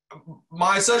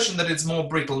assertion that it's more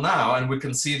brittle now, and we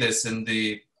can see this in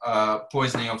the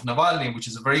poisoning of Navalny, which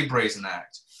is a very brazen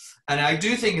act. And I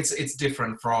do think it's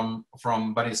different from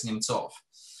Boris Nemtsov,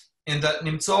 in that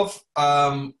Nemtsov,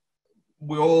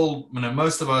 we all,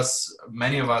 most of us,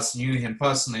 many of us knew him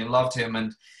personally, loved him,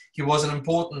 and he was an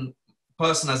important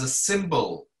person as a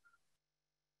symbol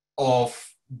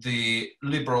of the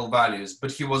liberal values,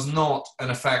 but he was not an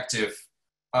effective,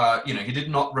 he did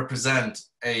not represent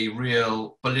a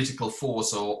real political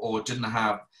force or didn't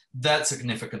have that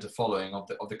significant a following of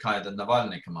the kind that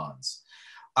Navalny commands.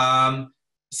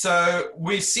 So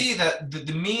we see that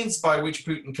the means by which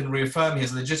Putin can reaffirm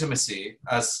his legitimacy,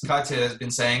 as Katya has been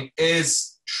saying,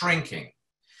 is shrinking.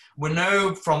 We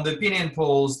know from the opinion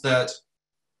polls that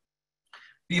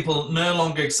people no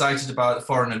longer excited about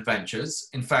foreign adventures.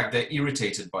 In fact, they're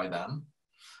irritated by them.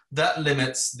 That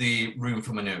limits the room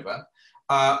for maneuver.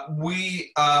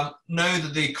 We know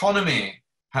that the economy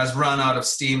has run out of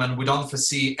steam, and we don't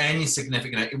foresee any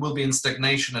significant, it will be in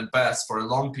stagnation at best for a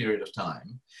long period of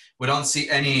time. We don't see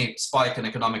any spike in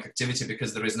economic activity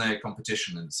because there is no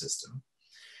competition in the system.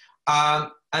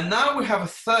 And now we have a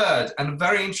third and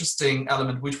very interesting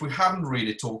element which we haven't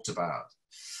really talked about,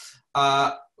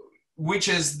 which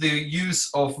is the use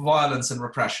of violence and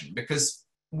repression. Because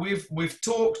we've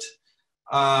talked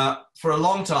for a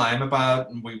long time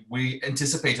about, and we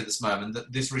anticipated this moment,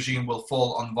 that this regime will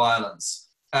fall on violence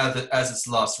as its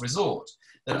last resort.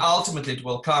 That ultimately it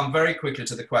will come very quickly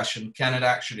to the question, can it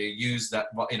actually use that,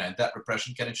 that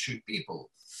repression, can it shoot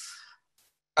people?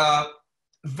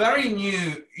 Very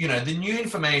new, the new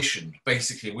information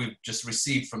basically we've just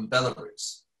received from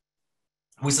Belarus.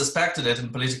 We suspected it,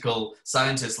 and political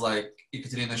scientists like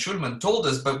Ekaterina Schulmann told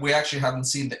us, but we actually haven't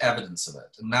seen the evidence of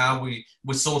it. And now we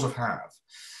sort of have.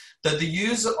 That the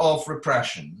use of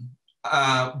repression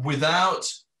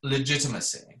without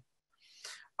legitimacy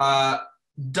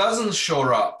doesn't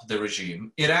shore up the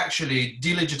regime. It actually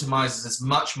delegitimizes it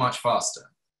much, much faster.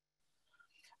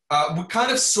 We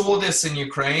kind of saw this in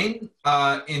Ukraine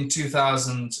in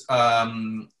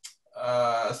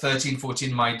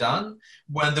 2013-14 Maidan,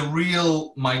 when the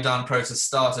real Maidan protest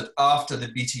started after the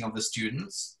beating of the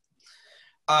students.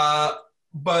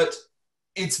 But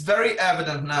it's very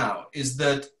evident now is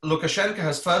that Lukashenko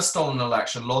has first stolen an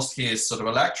election, lost his sort of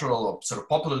electoral or sort of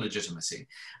popular legitimacy,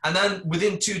 and then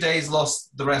within 2 days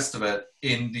lost the rest of it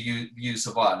in the use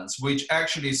of violence, which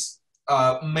actually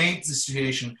made the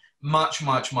situation much,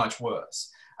 much, much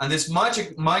worse. And this might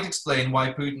explain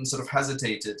why Putin sort of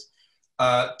hesitated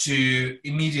to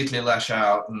immediately lash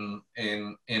out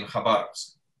in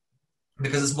Khabarovsk.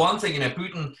 Because it's one thing,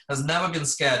 Putin has never been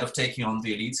scared of taking on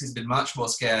the elites. He's been much more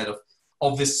scared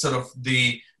of this sort of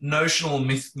the notional,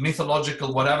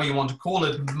 mythological, whatever you want to call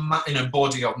it,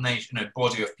 body of nation,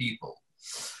 body of people.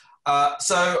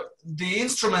 So the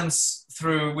instruments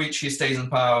through which he stays in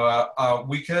power are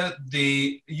weaker.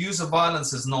 The use of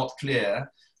violence is not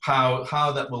clear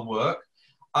how that will work.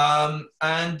 And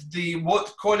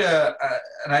what Kolya,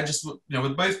 and I just,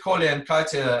 with both Kolya and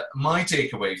Katya, my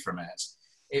takeaway from it,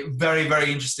 very,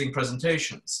 very interesting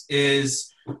presentations,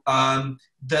 is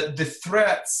that the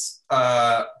threats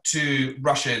to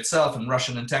Russia itself and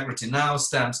Russian integrity now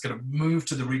kind of move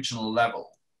to the regional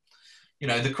level.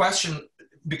 The question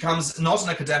becomes not an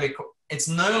academic, it's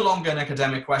no longer an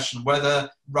academic question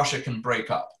whether Russia can break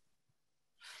up.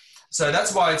 So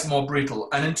that's why it's more brutal.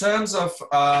 And in terms of,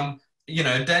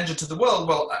 danger to the world,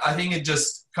 well, I think it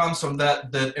just comes from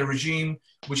that a regime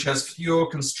which has fewer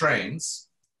constraints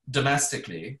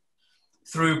domestically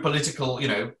through political,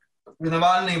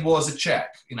 Navalny was a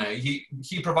check,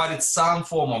 he provided some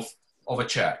form of a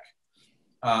check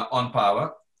on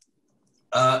power.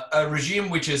 A regime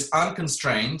which is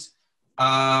unconstrained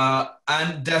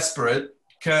and desperate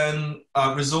can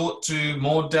resort to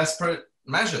more desperate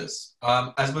measures,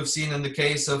 as we've seen in the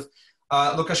case of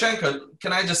Lukashenko.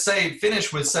 Can I just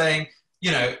finish with saying,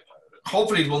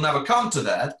 hopefully it will never come to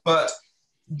that, but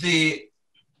the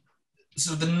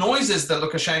noises that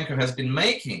Lukashenko has been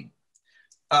making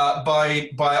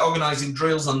by organizing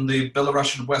drills on the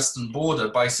Belarusian western border,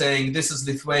 by saying this is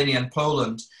Lithuania and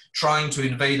Poland trying to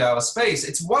invade our space,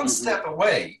 it's one step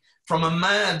away from a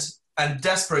mad and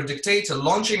desperate dictator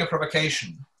launching a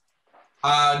provocation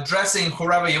dressing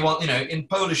whoever you want, in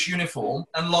Polish uniform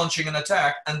and launching an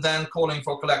attack and then calling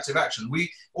for collective action.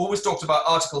 We always talked about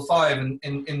Article 5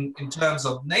 in terms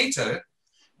of NATO,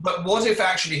 but what if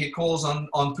actually he calls on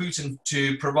Putin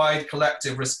to provide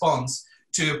collective response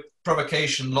to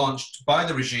provocation launched by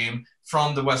the regime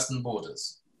from the Western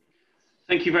borders?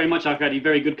 Thank you very much, Arkady.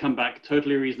 Very good comeback.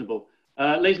 Totally reasonable.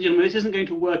 Ladies and gentlemen, this isn't going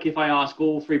to work if I ask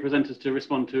all three presenters to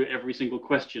respond to every single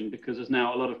question, because there's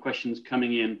now a lot of questions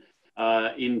coming in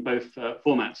both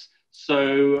formats.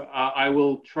 So I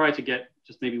will try to get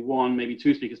just maybe one, maybe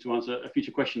two speakers to answer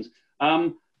future questions.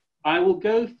 I will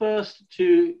go first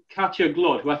to Katya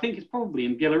Glod, who I think is probably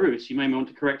in Belarus. You may want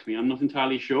to correct me. I'm not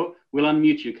entirely sure. We'll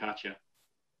unmute you, Katya.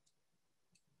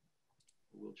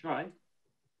 We'll try.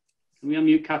 Can we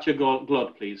unmute Katya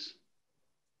Glod, please?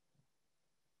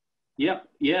 Yep,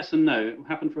 yes and no. It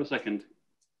happened for a second.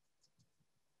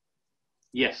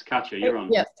 Yes, Katya, you're on.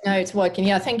 Yes, no, it's working.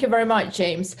 Yeah, thank you very much,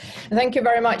 James. Thank you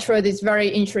very much for this very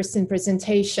interesting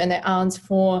presentation and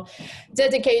for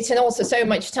dedicating also so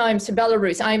much time to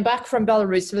Belarus. I'm back from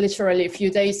Belarus literally a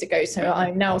few days ago, so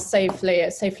I'm now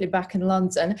safely back in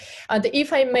London. And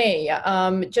if I may,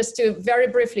 just to very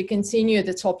briefly continue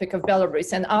the topic of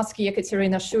Belarus and ask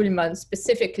Ekaterina Schulmann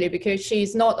specifically, because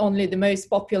she's not only the most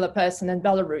popular person in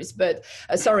Belarus, but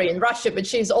in Russia, but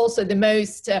she's also the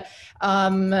most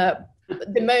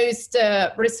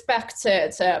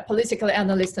respected political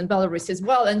analyst in Belarus as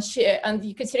well. And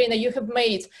Ekaterina, you have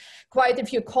made quite a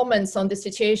few comments on the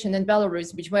situation in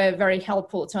Belarus, which were very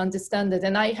helpful to understand it.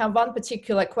 And I have one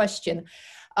particular question.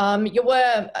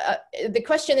 The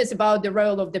question is about the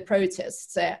role of the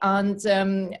protests. And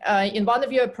in one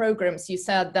of your programs, you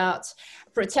said that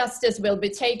protesters will be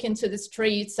taken to the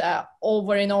streets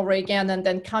over and over again and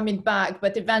then coming back,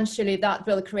 but eventually that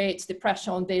will create the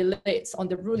pressure on the elites, on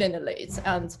the ruling elites,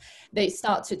 and they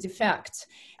start to defect.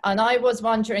 And I was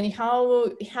wondering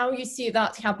how you see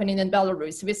that happening in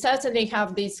Belarus. We certainly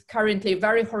have these currently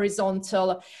very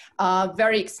horizontal,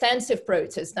 very extensive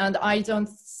protests, and I don't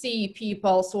see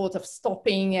people sort of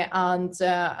stopping and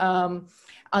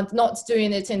not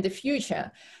doing it in the future.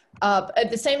 At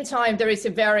the same time, there is a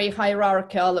very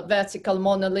hierarchical, vertical,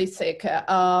 monolithic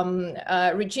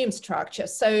regime structure.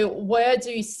 So where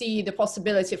do you see the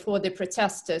possibility for the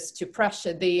protesters to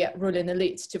pressure the ruling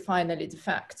elites to finally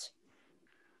defect?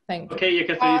 Thank you. Okay,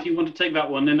 Ekaterina, if you want to take that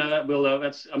one, then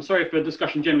I'm sorry if the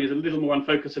discussion generally is a little more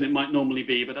unfocused than it might normally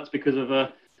be, but that's because of the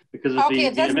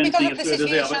events being as good as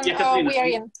they are. We are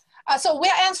in. So we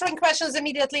are answering questions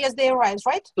immediately as they arise,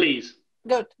 right? Please.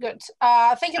 Good.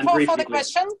 Thank you for the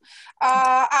question.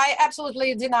 I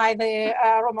absolutely deny the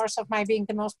rumors of my being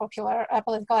the most popular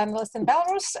political analyst in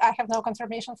Belarus. I have no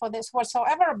confirmation for this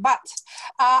whatsoever, but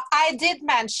I did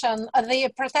mention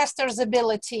the protesters'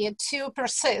 ability to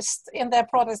persist in their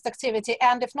protest activity,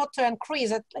 and if not to increase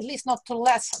it, at least not to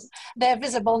lessen their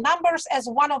visible numbers as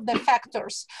one of the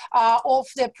factors of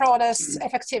the protest's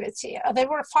effectivity. There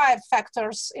were 5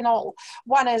 factors in all.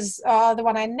 One is the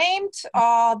one I named.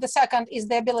 The second is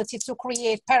the ability to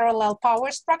create parallel power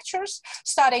structures,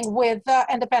 starting with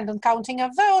independent counting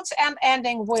of votes and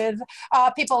ending with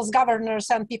people's governors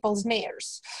and people's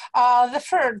mayors. The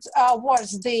third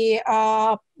was the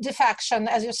defection,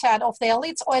 as you said, of the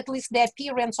elites, or at least the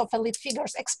appearance of elite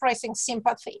figures expressing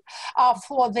sympathy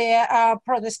for the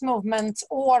protest movement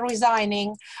or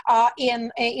resigning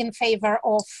in favor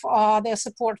of their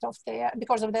support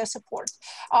because of their support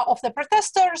of the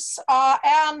protesters.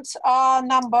 And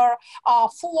number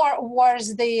 4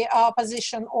 was the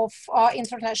position of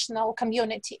international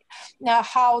community,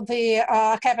 how the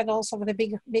capitals of the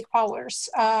big powers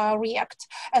react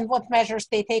and what measures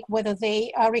they take, whether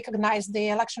they recognize the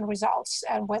election results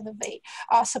and whether they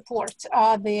support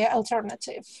the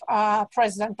alternative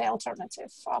president, the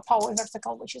alternative power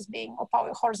vertical, or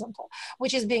power horizontal,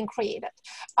 which is being created.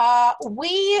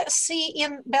 We see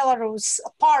in Belarus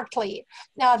partly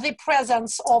the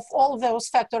presence of all those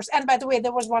factors. And by the way,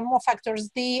 there was one more factor,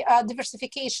 the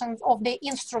diversification of the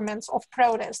instruments of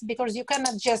protest, because you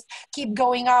cannot just keep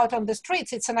going out on the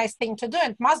streets. It's a nice thing to do,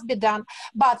 it must be done,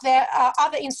 but the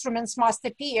other instruments must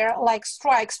appear, like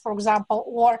strikes, for example,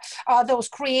 or those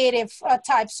creative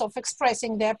types of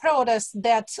expressing their protests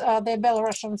that the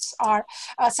Belarusians are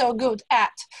so good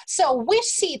at. So we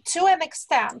see, to an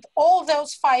extent, all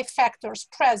those 5 factors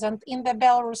present in the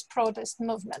Belarus protest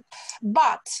movement.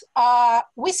 But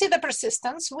we see the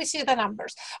persistence, we see the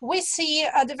numbers, we see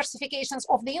diversifications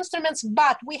of the instruments,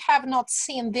 but we have not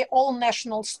seen the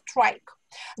all-national strike.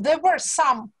 There were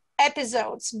some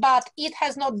episodes, but it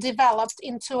has not developed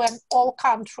into an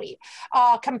all-country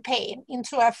campaign,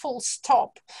 into a full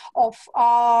stop of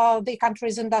the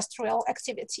country's industrial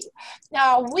activity.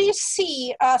 We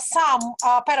see some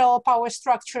parallel power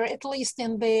structure, at least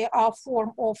in the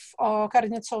form of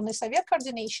Координационный Совет,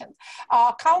 Coordination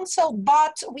Council,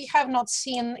 but we have not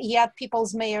seen yet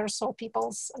people's mayors or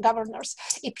people's governors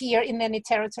appear in many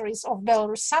territories of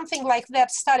Belarus. Something like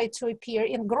that started to appear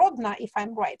in Grodno, if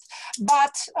I'm right,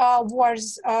 but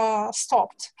was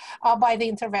stopped by the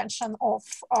intervention of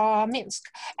Minsk.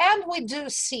 And we do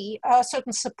see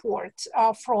certain support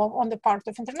on the part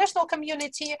of international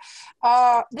community.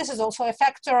 This is also a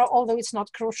factor, although it's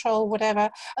not crucial, whatever.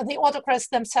 The autocrats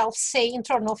themselves say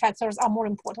internal factors are more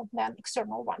important than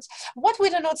external ones. What we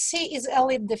do not see is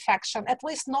elite defection, at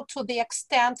least not to the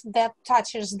extent that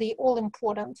touches the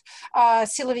all-important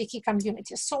Siloviki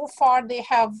community. So far, they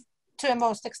have, to a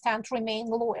most extent, remain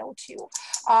loyal to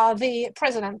the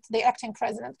president, the acting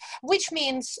president, which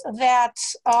means that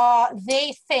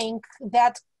they think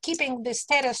that keeping the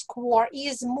status quo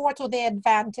is more to their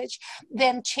advantage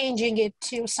than changing it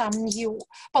to some new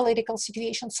political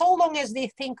situation. So long as they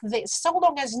think this, so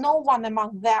long as no one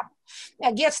among them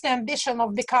gets the ambition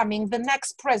of becoming the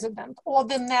next president or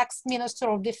the next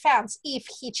minister of defense, if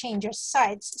he changes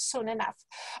sides soon enough.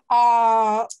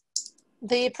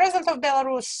 The president of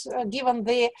Belarus, given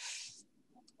the,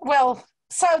 well,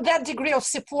 so that degree of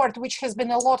support which has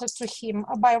been allotted to him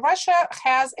by Russia,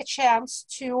 has a chance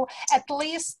to at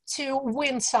least to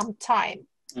win some time.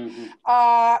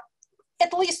 Mm-hmm.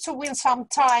 At least to win some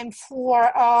time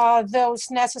for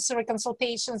those necessary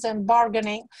consultations and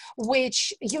bargaining,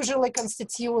 which usually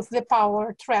constitute the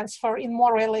power transfer in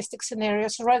more realistic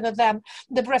scenarios, rather than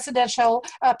the presidential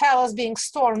palace being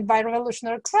stormed by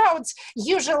revolutionary crowds.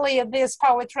 Usually this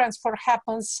power transfer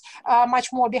happens much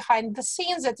more behind the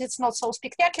scenes, that it's not so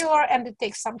spectacular and it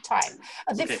takes some time.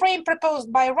 The frame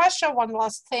proposed by Russia, one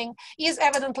last thing, is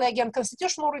evidently, again,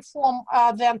 constitutional reform,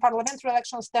 then parliamentary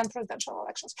elections, then presidential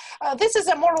elections. This is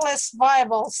a more or less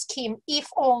viable scheme if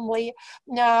only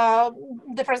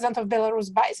the president of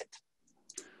Belarus buys it.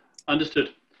 Understood.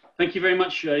 Thank you very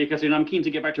much, Ekaterina. I'm keen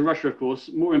to get back to Russia, of course.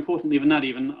 More importantly than that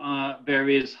even, there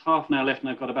is half an hour left and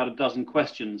I've got about a dozen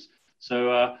questions.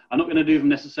 So I'm not going to do them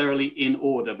necessarily in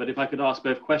order, but if I could ask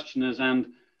both questioners and,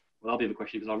 well, I'll be the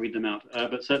questioner because I'll read them out,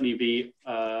 but certainly the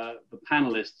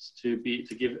panelists to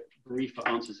give briefer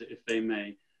answers if they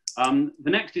may. The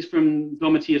next is from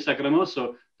Domitia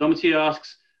Sagramoso. Domitia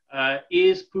asks,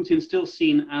 is Putin still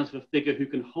seen as the figure who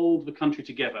can hold the country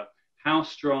together? How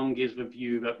strong is the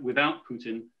view that without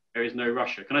Putin, there is no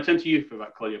Russia? Can I turn to you for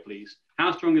that, Kolya, please?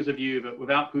 How strong is the view that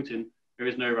without Putin, there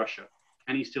is no Russia?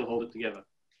 Can he still hold it together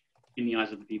in the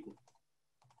eyes of the people?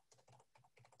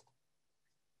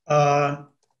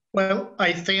 Well,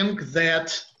 I think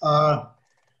that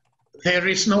there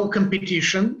is no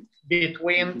competition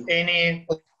between any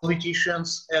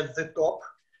politicians at the top.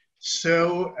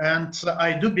 So, and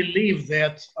I do believe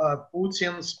that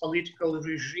Putin's political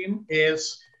regime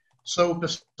is so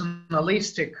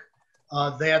personalistic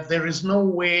that there is no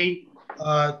way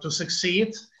to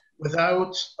succeed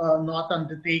without not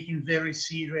undertaking very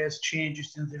serious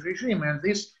changes in the regime. And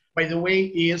this, by the way,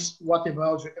 is what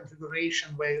about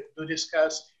reconfiguration we do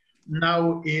discuss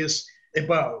now is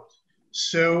about.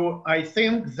 So I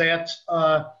think that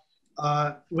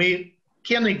we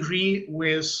can agree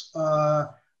with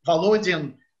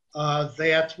Volodin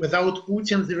that without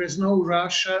Putin there is no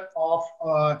Russia of,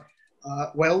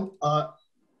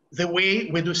 the way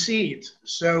we do see it.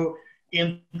 So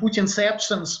in Putin's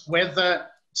absence, whether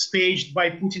staged by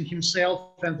Putin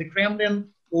himself and the Kremlin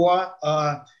or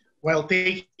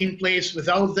taking place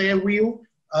without their will,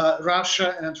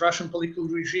 Russia and Russian political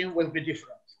regime will be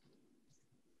different.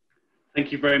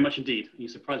 Thank you very much indeed. You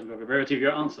surprised me by the verity of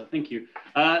your answer. Thank you.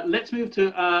 Let's move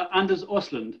to Anders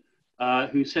Osland,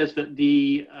 who says that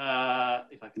the,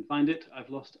 if I can find it, I've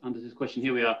lost Anders' question.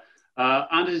 Here we are.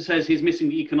 Anders says he's missing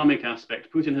the economic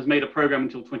aspect. Putin has made a program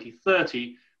until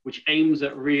 2030, which aims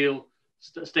at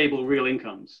stable real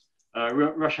incomes.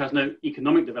 Russia has no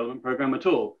economic development program at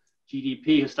all.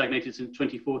 GDP has stagnated since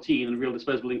 2014 and real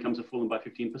disposable incomes have fallen by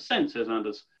 15%, says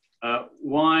Anders.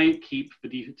 Why keep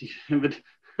the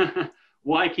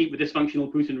why keep the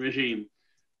dysfunctional Putin regime?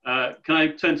 Can I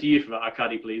turn to you for that,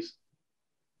 Arkady, please?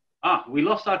 Ah, we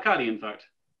lost Arkady, in fact.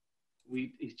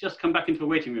 He's just come back into the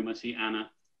waiting room, I see, Anna.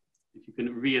 If you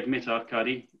can readmit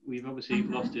Arkady. We've obviously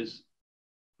lost his...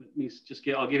 Let me just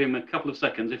I'll give him a couple of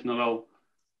seconds. If not,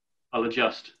 I'll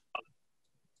adjust.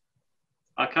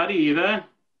 Arkady, are you there?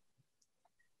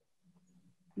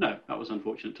 No, that was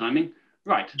unfortunate timing.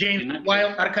 Right. James,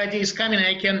 while Arkady is coming,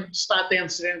 I can start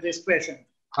answering this question.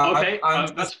 Okay,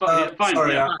 that's fine. Fine.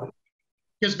 Sorry, Yeah.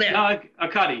 He's back. No,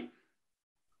 Arkady.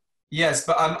 Yes,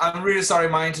 but I'm really sorry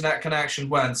my internet connection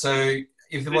went. So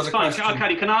if there was a question...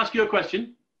 Arkady, can I ask you a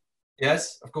question?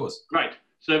 Yes, of course. Right.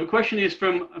 So the question is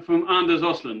from Anders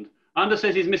Osland. Anders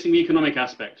says he's missing the economic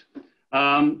aspect.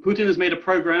 Putin has made a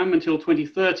program until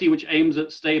 2030 which aims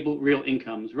at stable real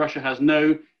incomes. Russia has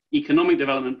no economic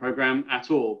development program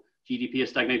at all. GDP has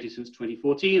stagnated since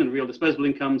 2014 and real disposable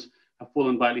incomes have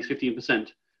fallen by at least 15%.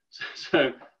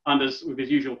 So Anders, with his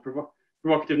usual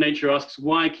provocative nature, asks,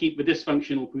 why keep the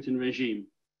dysfunctional Putin regime,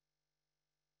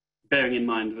 bearing in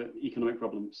mind the economic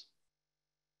problems?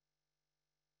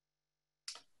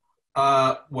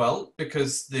 Well,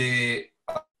 because the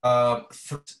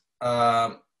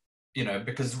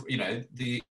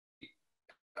the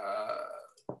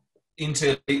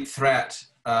inter-elite threat,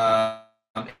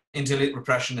 inter-elite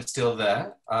repression is still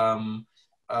there.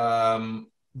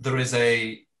 There is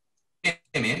a... Can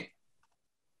you hear me?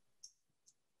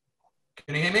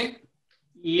 Can you hear me?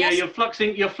 Yeah, Yes. you're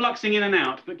fluxing in and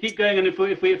out, but keep going, and if I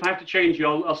have to change you,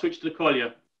 I'll switch to the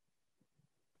Kolya.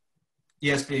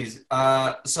 Yes, please.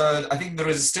 So I think there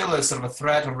is still a sort of a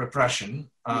threat of repression.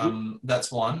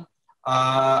 That's one.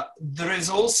 There is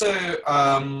also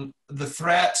the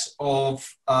threat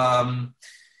of, there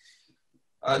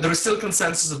is still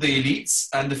consensus of the elites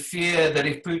and the fear that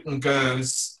if Putin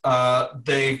goes,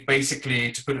 they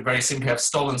basically, to put it very simply, have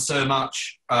stolen so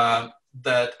much and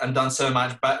done so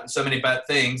many bad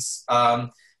things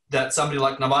that somebody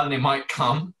like Navalny might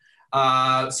come.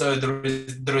 So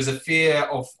there is a fear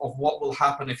of what will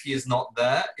happen if he is not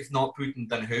there. If not Putin,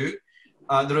 then who?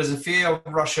 There is a fear of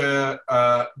Russia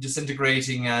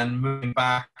disintegrating and moving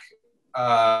back,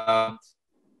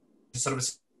 sort of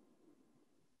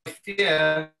a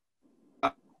fear.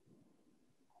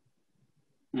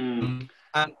 And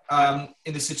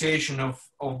in the situation of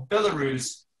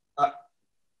Belarus,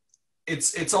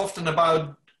 it's often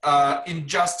about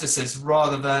injustices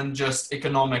rather than just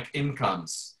economic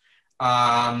incomes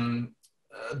that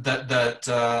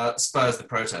spurs the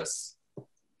protests.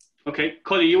 Okay,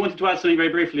 Kolya, you wanted to add something very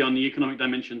briefly on the economic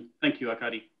dimension. Thank you,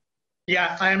 Arkady.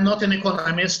 Yeah, I am not an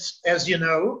economist, as you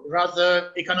know,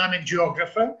 rather economic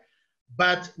geographer.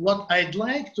 But what I'd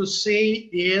like to say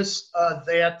is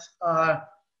that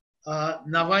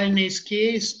Navalny's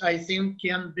case, I think,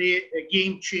 can be a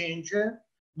game changer,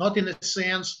 not in the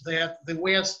sense that the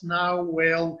West now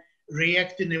will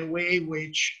react in a way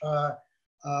which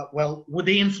would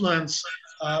influence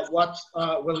what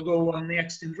will go on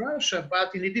next in Russia,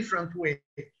 but in a different way.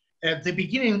 At the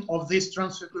beginning of this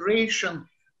transfiguration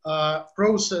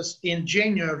process in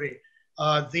January,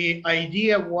 the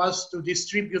idea was to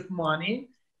distribute money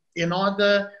in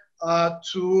order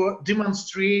to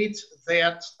demonstrate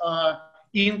that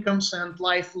incomes and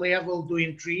life level do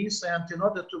increase, and in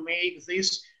order to make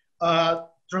this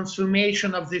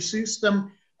transformation of the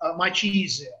system much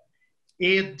easier.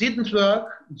 It didn't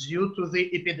work due to the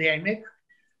epidemic,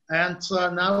 and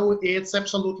now it's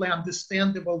absolutely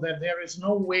understandable that there is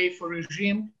no way for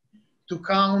regime to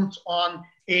count on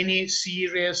any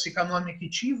serious economic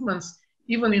achievements,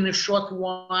 even in a short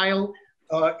while,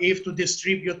 if to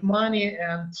distribute money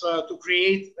and to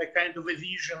create a kind of a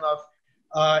vision of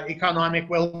economic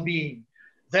well-being.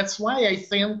 That's why I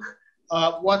think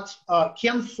what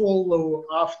can follow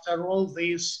after all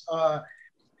these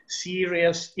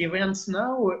serious events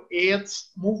now,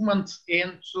 it's movement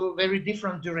into a very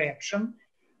different direction,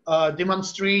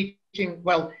 demonstrating,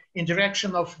 well, in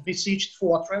direction of besieged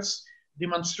fortress,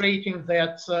 demonstrating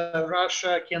that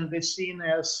Russia can be seen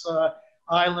as an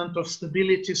island of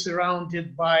stability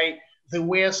surrounded by the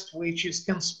West, which is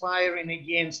conspiring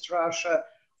against Russia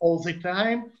all the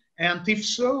time. And if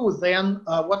so, then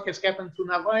what has happened to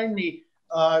Navalny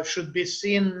should be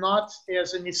seen not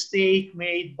as a mistake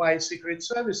made by secret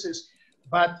services,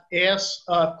 but as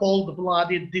a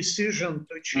cold-blooded decision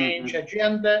to change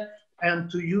agenda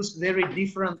and to use very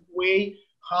different way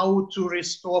how to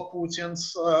restore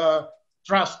Putin's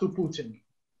trust to Putin.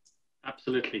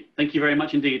 Absolutely. Thank you very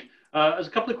much indeed. There's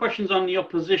a couple of questions on the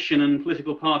opposition and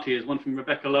political parties, one from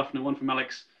Rebecca Luffner, one from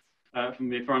Alex from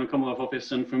the Foreign and Commonwealth Office,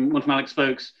 and one from Alex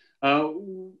Folks.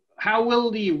 How will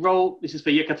the role, this is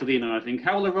for Ekaterina, I think,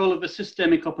 how will the role of the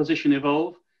systemic opposition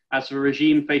evolve as the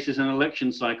regime faces an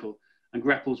election cycle and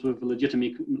grapples with the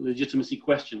legitimacy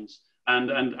questions?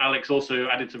 And Alex also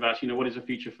added to that, you know, what is the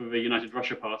future for the United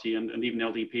Russia Party and even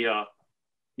LDPR?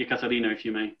 Ekaterina, if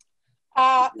you may.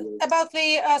 About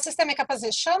the systemic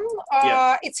opposition,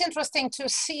 it's interesting to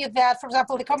see that, for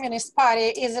example, the Communist Party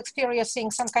is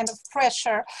experiencing some kind of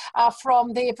pressure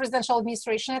from the presidential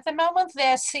administration at the moment.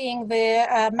 They're seeing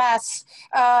the mass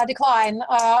decline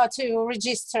to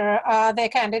register their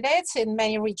candidates in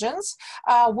many regions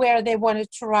where they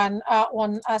wanted to run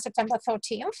on September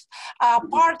 13th.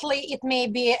 Partly it may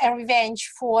be a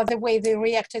revenge for the way they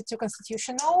reacted to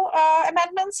constitutional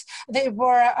amendments. They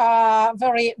were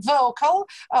very vocal.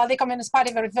 The Communist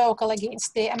Party very vocal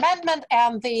against the amendment,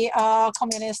 and the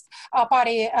Communist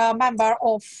Party member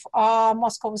of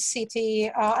Moscow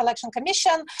City Election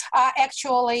Commission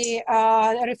actually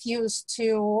refused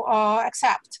to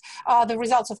accept the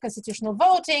results of constitutional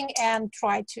voting and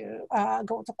tried to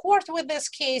go to court with this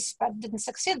case, but didn't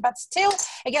succeed. But still,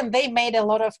 again, they made a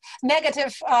lot of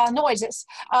negative noises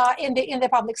in the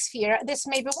public sphere. This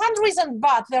may be one reason,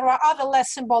 but there are other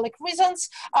less symbolic reasons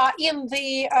in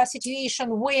the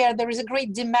situation where there is a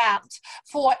great demand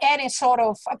for any sort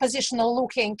of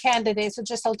oppositional-looking candidates or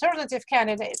just alternative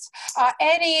candidates.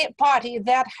 Any party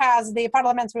that has the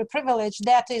parliamentary privilege,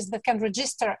 that is, that can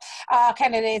register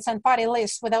candidates and party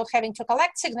lists without having to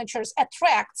collect signatures,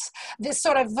 attracts this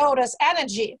sort of voters'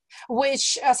 energy,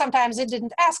 which sometimes it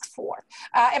didn't ask for.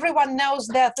 Everyone knows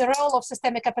that the role of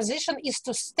systemic opposition is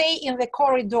to stay in the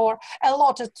corridor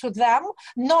allotted to them,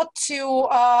 not to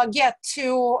get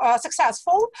too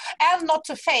successful, and not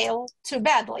to fail too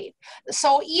badly.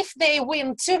 So if they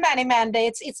win too many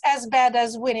mandates, it's as bad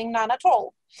as winning none at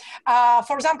all.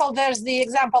 For example, there's the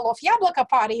example of Yabloko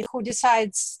Party, who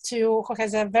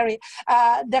has a very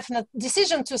definite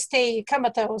decision to stay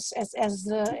comatose, as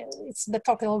it's the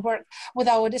popular word,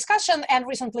 without discussion. And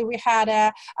recently we had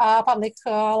a public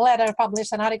letter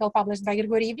published, an article published by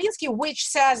Grigory Yavlinsky, which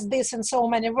says this in so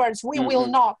many words: we will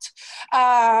not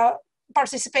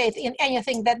participate in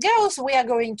anything that goes. We are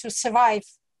going to survive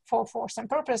for some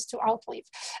purpose, to outlive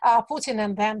Putin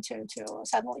and then to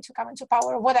suddenly to come into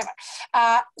power, whatever.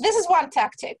 This is one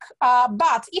tactic.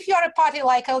 But if you're a party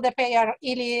like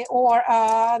LDP or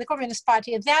the Communist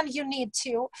Party, then you need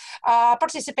to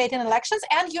participate in elections,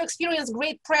 and you experience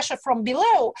great pressure from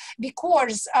below,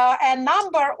 because a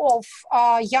number of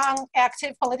young,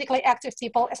 politically active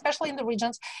people, especially in the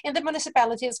regions, in the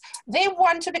municipalities, they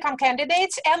want to become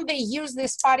candidates, and they use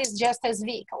these parties just as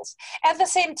vehicles. At the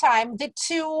same time, the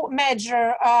two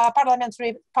major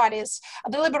parliamentary parties,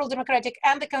 the Liberal Democratic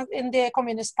and the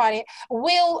Communist Party,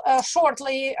 will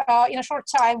shortly, in a short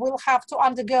time, will have to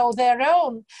undergo their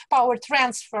own power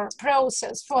transfer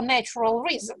process for natural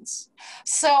reasons.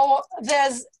 So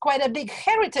there's quite a big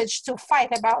heritage to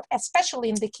fight about, especially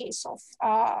in the case of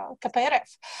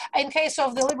KPRF. In case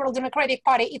of the Liberal Democratic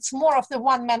Party, it's more of the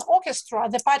one-man orchestra.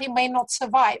 The party may not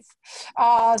survive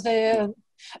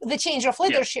the change of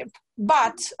leadership.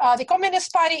 But the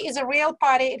Communist Party is a real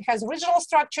party. It has regional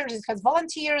structures, it has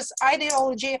volunteers,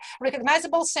 ideology,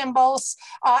 recognizable symbols,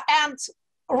 and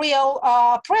real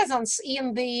presence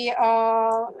in the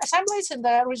assemblies, in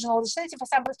the regional legislative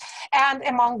assemblies, and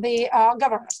among the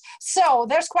governors. So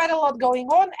there's quite a lot going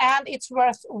on, and it's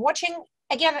worth watching.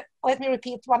 Again, let me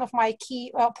repeat one of my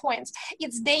key points.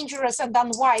 It's dangerous and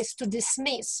unwise to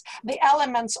dismiss the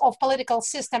elements of political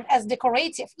system as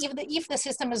decorative if the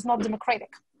system is not democratic.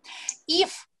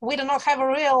 If we do not have a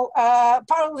real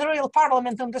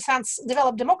parliament in the sense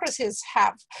developed democracies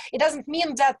have, it doesn't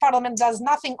mean that parliament does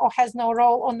nothing or has no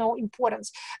role or no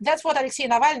importance. That's what Alexei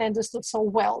Navalny understood so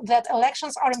well, that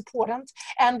elections are important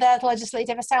and that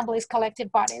legislative assemblies,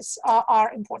 collective bodies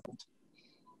are important.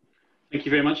 Thank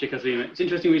you very much, Ekaterina. It's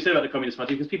interesting what you say about the Communist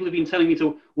Party, because people have been telling me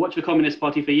to watch the Communist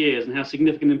Party for years and how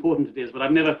significant and important it is, but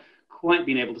I've never quite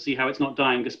been able to see how it's not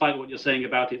dying, despite what you're saying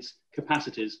about its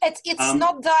capacities. It's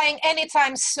not dying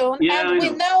anytime soon. Yeah, and we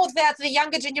know that the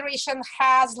younger generation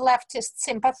has leftist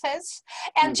sympathies.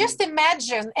 And just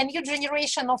imagine a new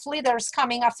generation of leaders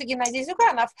coming after Gennady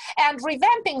Zyuganov and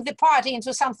revamping the party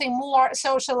into something more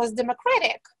socialist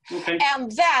democratic,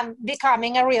 and then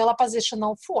becoming a real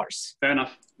oppositional force. Fair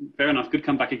enough. Fair enough. Good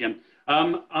comeback again.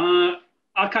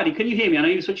 Arkady, can you hear me? I know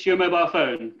you switched to your mobile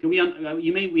phone. Can we?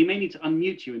 We may need to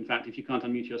unmute you. In fact, if you can't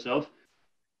unmute yourself,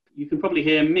 you can probably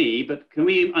hear me. But can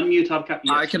we unmute Arkady?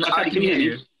 Yes. I can hear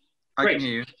you. Great. I can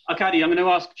hear you. Arkady, I'm going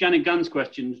to ask Janet Gunn's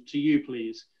question to you,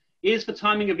 please. Is the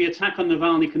timing of the attack on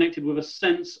Navalny connected with a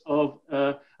sense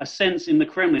in the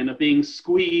Kremlin of being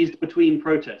squeezed between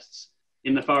protests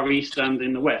in the Far East and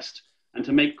in the West, and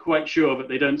to make quite sure that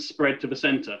they don't spread to the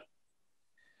center?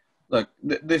 Look,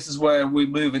 this is where we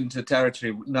move into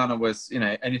territory. None of us,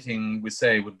 anything we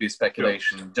say would be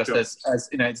speculation. Just as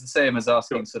it's the same as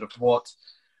asking sort of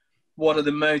what are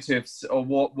the motives, or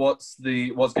what's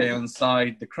going on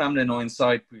inside the Kremlin or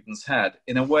inside Putin's head.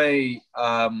 In a way,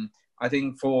 I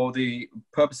think for the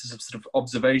purposes of sort of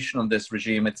observation on this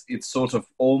regime, it's sort of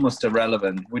almost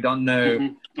irrelevant. We don't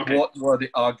know what were the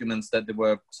arguments that they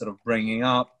were sort of bringing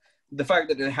up. The fact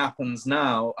that it happens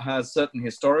now has certain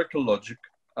historical logic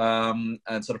and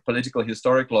sort of political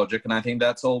historic logic, and I think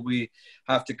that's all we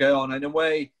have to go on. In a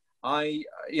way,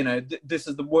 this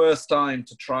is the worst time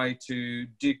to try to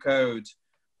decode,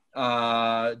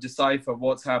 decipher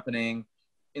what's happening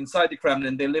inside the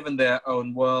Kremlin. They live in their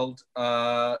own world.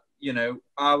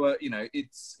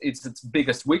 Its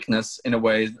biggest weakness in a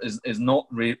way is not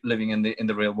living in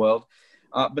the real world.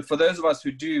 But for those of us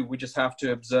who do, we just have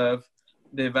to observe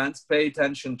the events, pay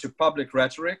attention to public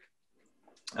rhetoric,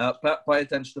 pay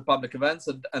attention to public events,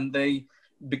 and they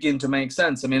begin to make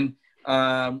sense. I mean,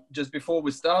 just before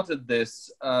we started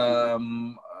this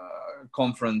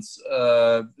conference,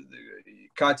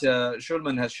 Katya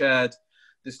Schulmann has shared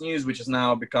this news, which has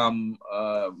now become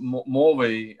more of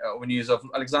a news of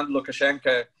Alexander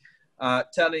Lukashenko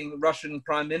telling Russian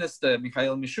Prime Minister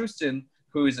Mikhail Mishustin,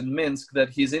 who is in Minsk, that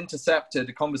he's intercepted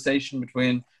a conversation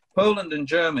between Poland and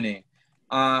Germany.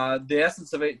 The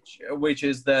essence of it, which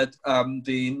is that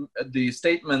the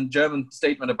German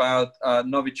statement about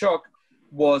Novichok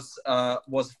was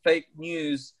fake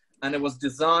news, and it was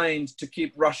designed to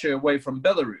keep Russia away from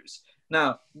Belarus.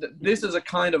 Now, this is a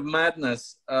kind of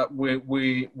madness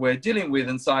we're dealing with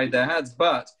inside their heads,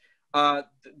 but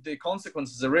the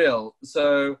consequences are real.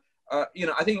 So,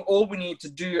 I think all we need to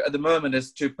do at the moment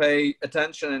is to pay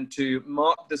attention and to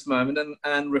mark this moment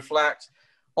and reflect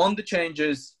on the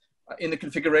changes in the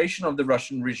configuration of the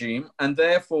Russian regime, and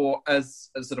therefore, as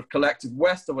a sort of collective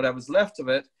West or whatever's left of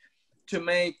it, to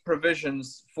make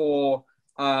provisions for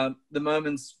the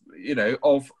moments,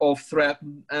 of threat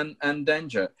and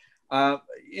danger.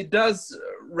 It does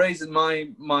raise in my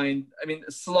mind,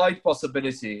 a slight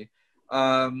possibility.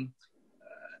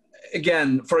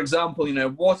 Again, for example,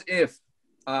 what if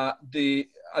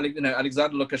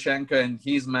Alexander Lukashenko and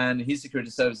his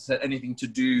security services had anything to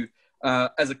do,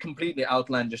 as a completely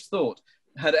outlandish thought,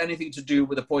 had anything to do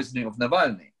with the poisoning of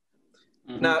Navalny?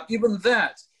 Now, even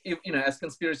that, as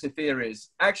conspiracy theories,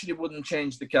 actually wouldn't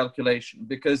change the calculation,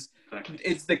 because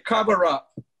it's the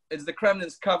cover-up. It's the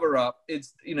Kremlin's cover-up.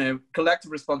 It's,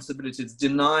 collective responsibility. It's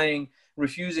denying,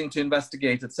 refusing to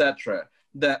investigate, etc.,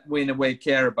 that we in a way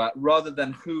care about, rather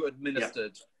than who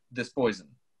administered this poison.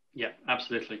 Yeah,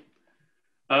 absolutely.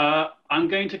 I'm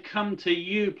going to come to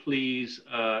you, please,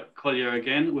 Kolya,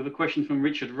 again, with a question from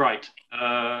Richard Wright.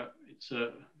 It's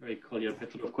a very Kolya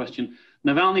Petrov question.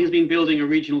 Navalny has been building a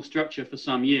regional structure for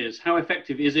some years. How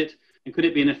effective is it, and could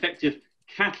it be an effective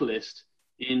catalyst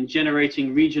in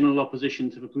generating regional opposition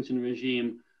to the Putin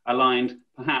regime, aligned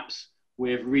perhaps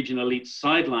with regional elites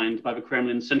sidelined by the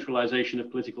Kremlin's centralization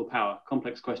of political power?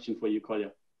 Complex question for you,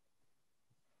 Kolya.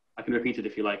 I can repeat it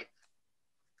if you like.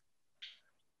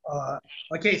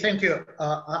 Okay, thank you.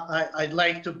 I'd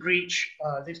like to breach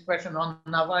this question on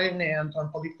Navalny and on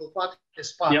political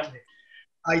parties partly.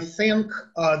 I think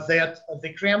that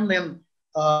the Kremlin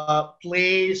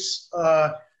plays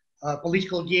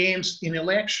political games in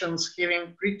elections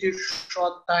having pretty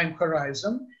short time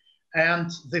horizon, and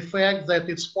the fact that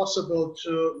it's possible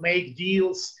to make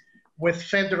deals with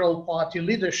federal party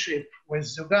leadership, with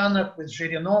Zyuganov, with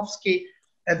Zhirinovsky,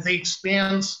 at the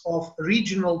expense of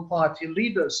regional party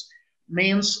leaders,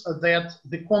 means that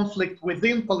the conflict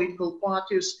within political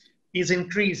parties is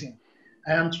increasing.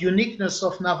 And uniqueness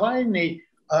of Navalny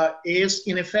is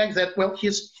in effect that, well,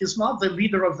 he's not the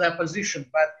leader of the opposition,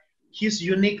 but he's a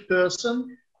unique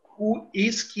person who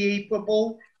is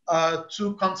capable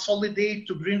to consolidate,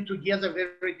 to bring together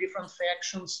very different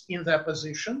factions in the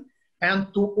opposition,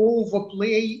 and to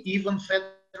overplay even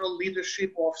federal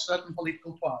leadership of certain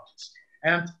political parties.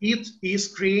 And it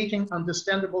is creating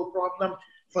understandable problem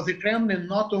for the Kremlin,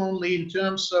 not only in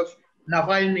terms of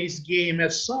Navalny's game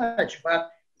as such,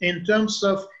 but in terms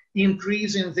of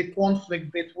increasing the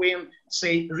conflict between,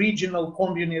 say, regional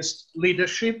communist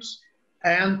leaderships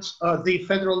and the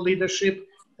federal leadership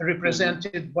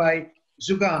represented by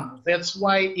Zyuganov. That's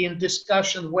why in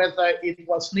discussion whether it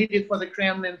was needed for the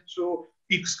Kremlin to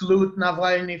exclude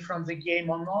Navalny from the game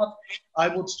or not, I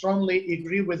would strongly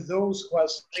agree with those who are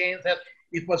saying that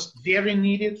it was very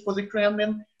needed for the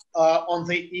Kremlin on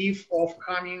the eve of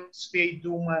coming State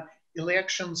Duma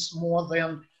elections, more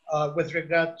than with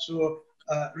regard to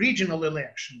regional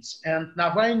elections. And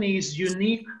Navalny is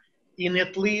unique in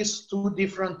at least two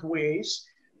different ways.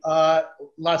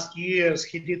 Last years,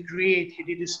 he did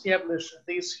establish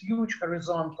this huge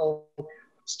horizontal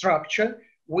structure,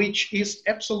 which is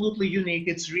absolutely unique.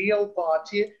 It's real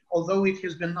party, although it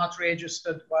has been not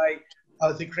registered by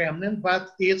the Kremlin,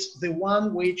 but it's the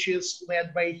one which is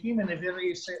led by him in a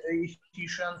very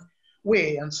efficient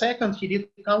way. And second, he did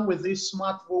come with this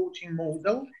smart voting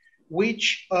model,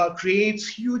 which creates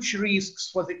huge risks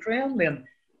for the Kremlin,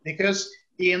 because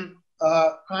in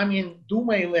coming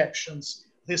Duma elections,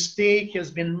 the stake has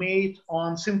been made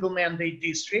on single mandate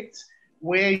districts,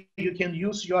 where you can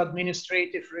use your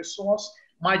administrative resource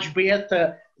much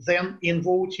better than in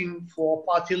voting for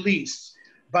party lists.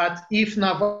 But if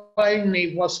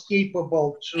Navalny was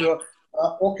capable to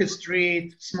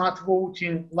orchestrate smart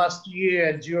voting last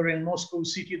year during Moscow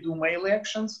City Duma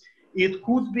elections, it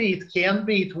could be, it can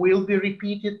be, it will be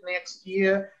repeated next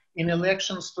year in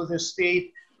elections to the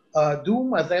State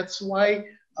Duma. That's why,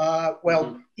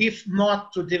 if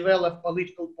not to develop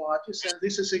political parties, and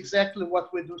this is exactly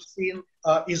what we do see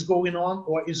is going on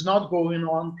or is not going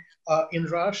on in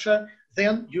Russia,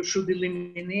 then you should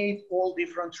eliminate all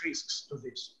different risks to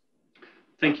this.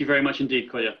 Thank you very much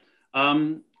indeed, Kolya.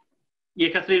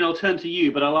 Katerina, I'll turn to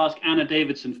you, but I'll ask Anna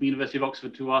Davidson from the University of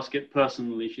Oxford to ask it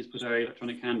personally. She's put her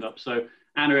electronic hand up. So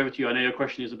Anna, over to you. I know your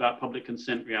question is about public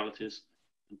consent realities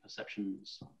and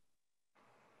perceptions.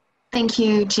 Thank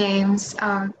you, James.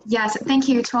 Yes, thank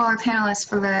you to all our panelists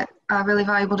for the really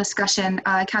valuable discussion.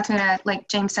 Katerina, like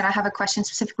James said, I have a question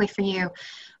specifically for you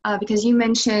because you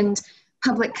mentioned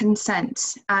public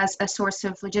consent as a source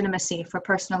of legitimacy for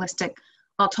personalistic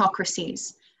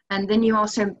autocracies. And then you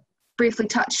also briefly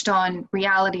touched on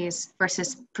realities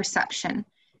versus perception,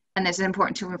 and it's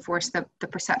important to reinforce the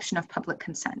perception of public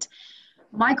consent.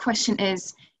 My question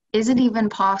is it even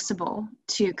possible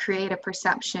to create a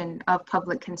perception of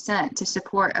public consent to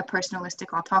support a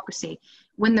personalistic autocracy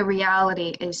when the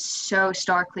reality is so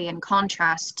starkly in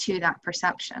contrast to that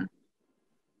perception?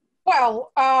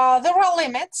 Well, there are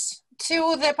limits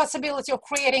to the possibility of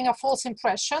creating a false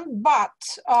impression, but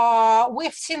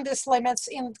we've seen these limits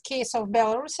in the case of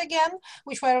Belarus again,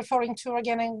 which we're referring to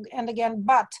again and again.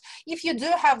 But if you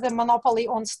do have the monopoly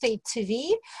on state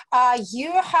TV,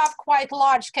 you have quite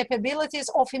large capabilities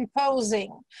of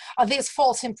imposing these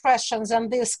false impressions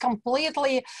and this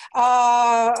completely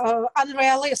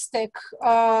unrealistic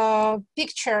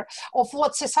picture of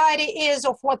what society is,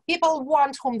 of what people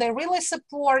want, whom they really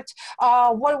support,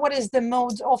 what is the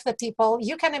mode of the people.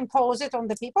 You can impose it on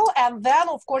the people, and then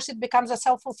of course it becomes a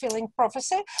self-fulfilling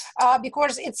prophecy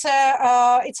because it's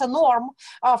a norm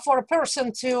for a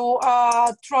person to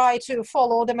try to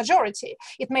follow the majority.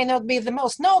 It may not be the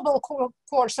most noble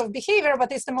course of behavior,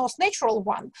 but it's the most natural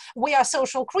one. We are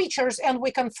social creatures and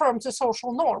we conform to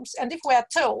social norms, and if we are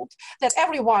told that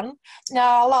everyone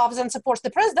loves and supports the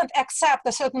president except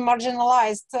a certain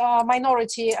marginalized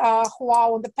minority who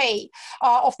are on the pay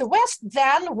of the West,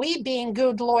 then we, being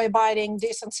good, law-abiding,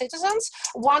 decent citizens,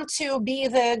 want to be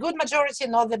the good majority,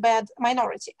 not the bad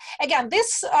minority. Again,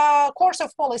 this course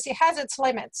of policy has its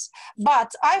limits,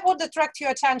 but I would attract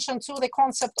your attention to the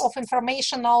concept of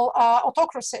informational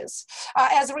autocracies,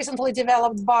 as recently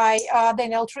developed by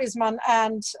Daniel Trisman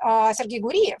and Sergei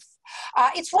Guriev.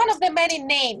 It's one of the many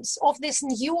names of these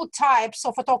new types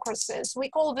of autocracies. We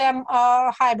call them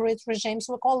hybrid regimes,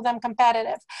 we call them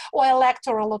competitive or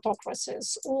electoral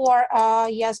autocracies, or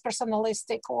yes,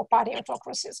 personalistic or party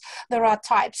autocracies. There are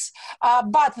types.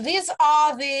 But these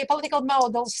are the political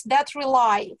models that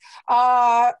rely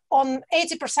on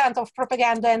 80% of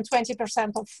propaganda and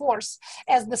 20% of force,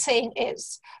 as the saying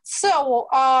is. So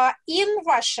in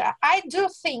Russia, I do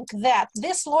think that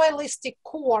this loyalistic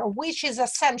core, which is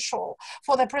essential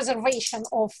for the preservation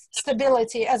of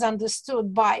stability as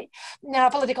understood by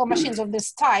political machines of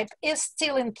this type, is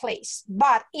still in place,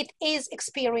 but it is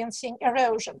experiencing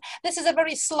erosion. This is a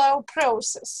very slow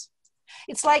process.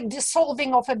 It's like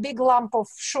dissolving of a big lump of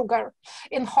sugar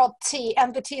in hot tea,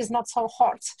 and the tea is not so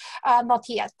hot, not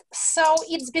yet. So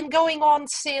it's been going on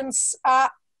since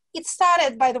it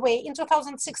started, by the way, in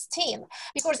 2016,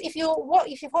 because if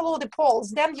you follow the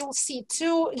polls, then you'll see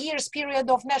 2 years period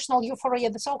of national euphoria,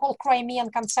 the so-called Crimean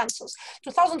consensus,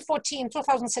 2014,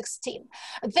 2016.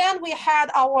 Then we had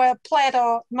our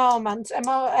plateau moment,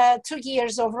 2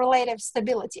 years of relative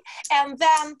stability. And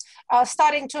then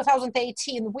starting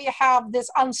 2018, we have this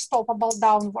unstoppable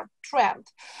downward trend.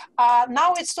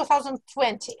 Now it's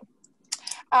 2020.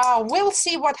 We'll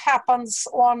see what happens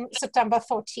on September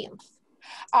 14th.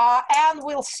 and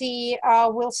we'll see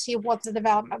what the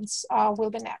developments will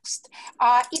be next.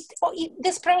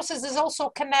 This process is also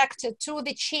connected to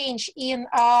the change in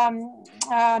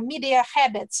media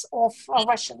habits of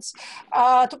Russians.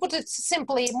 To put it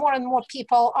simply, more and more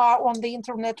people are on the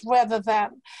internet rather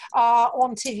than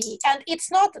on TV. And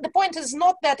it's not, the point is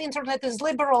not that internet is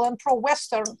liberal and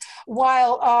pro-Western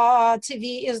while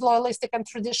TV is loyalistic and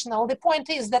traditional. The point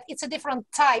is that it's a different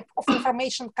type of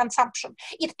information consumption.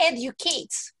 It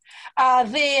educates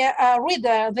the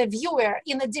reader, the viewer,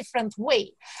 in a different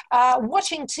way.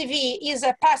 Watching TV is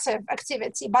a passive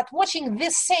activity, but watching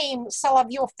this same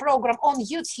Solovyov program on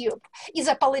YouTube is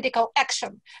a political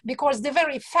action, because the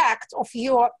very fact of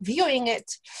your viewing it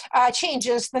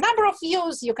changes the number of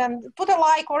views. You can put a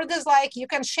like or a dislike, you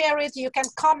can share it, you can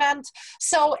comment.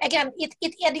 So again, it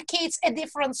educates a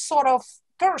different sort of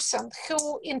person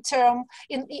who in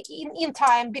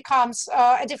time becomes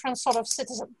a different sort of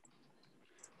citizen.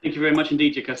 Thank you very much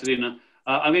indeed, Ekaterina.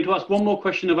 I'm going to ask one more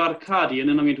question of Arkady, and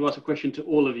then I'm going to ask a question to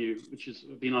all of you, which has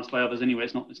been asked by others anyway.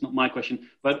 It's not my question.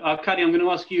 But Arkady, I'm going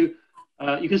to ask you,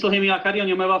 you can still hear me, Arkady, on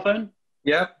your mobile phone?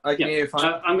 Yeah, I can hear you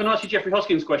fine. I'm going to ask you Jeffrey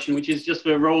Hoskin's question, which is just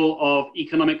the role of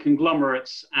economic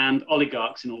conglomerates and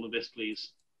oligarchs in all of this,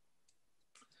 please.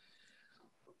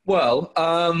 Well,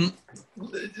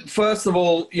 first of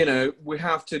all, you know, we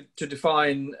have to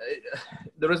define,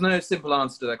 there is no simple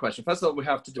answer to that question. First of all, we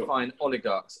have to define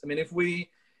oligarchs. I mean, if we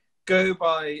go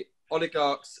by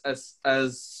oligarchs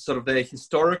as sort of their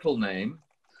historical name,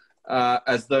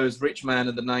 as those rich men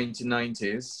in the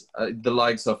 1990s, the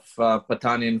likes of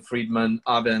Potanin, Friedman,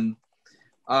 Aben,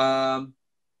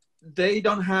 they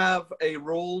don't have a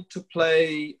role to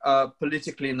play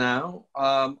politically now.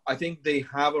 I think they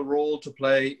have a role to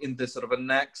play in this sort of a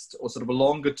next or sort of a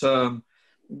longer term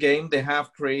game. They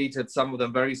have created, some of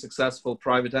them, very successful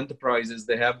private enterprises.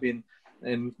 They have been,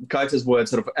 in Kaita's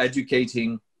words, sort of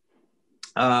educating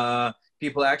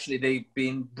people. Actually, they've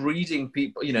been breeding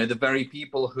people, you know, the very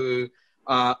people who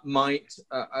might,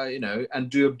 you know, and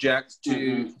do object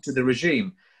to the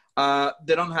regime.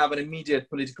 They don't have an immediate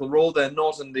political role. They're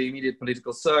not in the immediate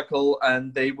political circle,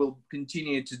 and they will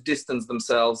continue to distance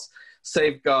themselves,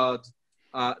 safeguard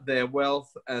their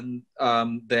wealth and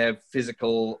their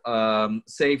physical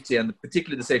safety, and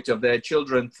particularly the safety of their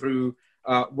children through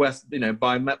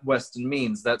by Western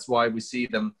means. That's why we see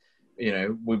them, you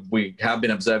know, we have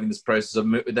been observing this process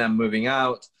of them moving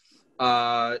out,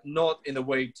 not in a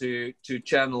way to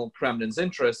channel Kremlin's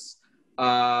interests,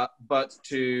 but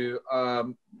to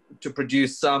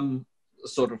produce some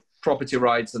sort of property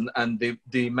rights and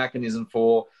the mechanism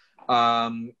for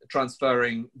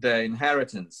transferring their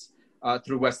inheritance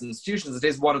through Western institutions. It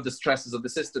is one of the stresses of the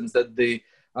systems that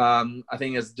I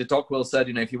think, as de Tocqueville said,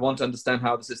 you know, if you want to understand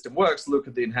how the system works, look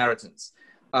at the inheritance.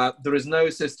 There is no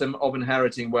system of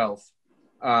inheriting wealth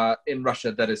in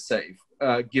Russia that is safe,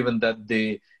 given that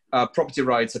the property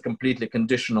rights are completely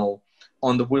conditional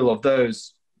on the will of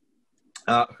those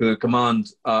who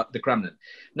command the Kremlin.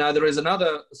 Now, there is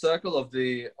another circle of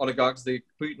the oligarchs, the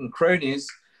Putin cronies,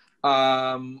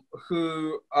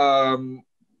 who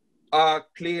are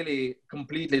clearly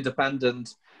completely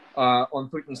dependent on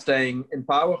Putin staying in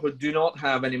power, who do not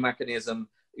have any mechanism,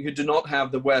 who do not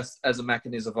have the West as a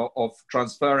mechanism of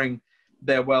transferring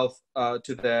their wealth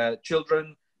to their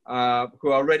children, who are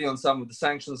already on some of the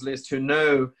sanctions list, who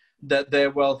know that their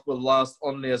wealth will last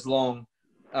only as long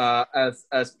as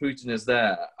Putin is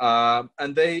there.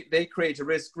 And they create a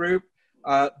risk group.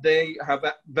 They have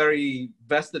a very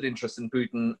vested interest in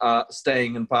Putin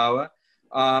staying in power.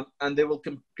 And they will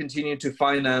continue to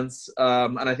finance,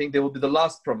 and I think they will be the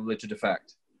last probably to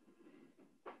defect.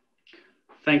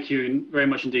 Thank you very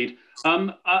much indeed.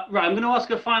 Right, I'm going to ask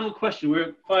a final question.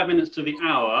 We're 5 minutes to the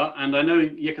hour, and I know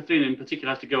Ekaterina in particular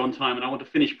has to go on time, and I want to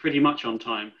finish pretty much on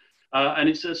time. And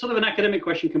it's a sort of an academic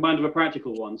question combined with a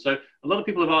practical one. So a lot of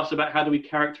people have asked about how do we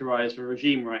characterize the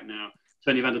regime right now.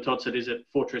 Tony van der Todt said, is it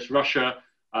Fortress Russia?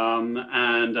 And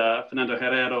Fernando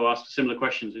Herrero asked similar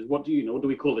questions. What do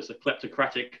we call this? A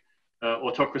kleptocratic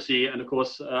autocracy? And of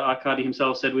course, Arkady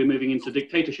himself said we're moving into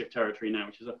dictatorship territory now,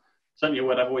 which is certainly a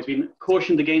word I've always been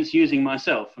cautioned against using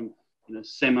myself. And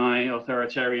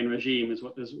semi-authoritarian regime is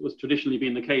what was traditionally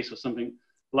been the case, or something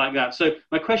like that. So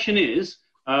my question is,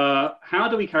 how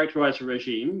do we characterize a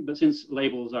regime? But since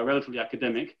labels are relatively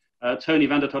academic, Tony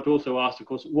van der Todt also asked, of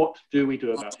course, what do we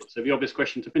do about it? So the obvious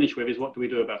question to finish with is, what do we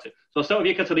do about it? So I'll start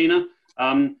with Ekaterina,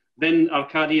 then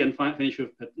Arkady, and finish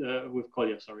with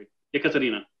Kolya, sorry.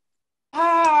 Ekaterina.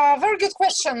 Very good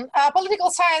question.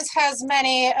 Political science has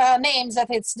many names at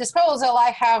its disposal.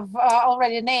 I have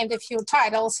already named a few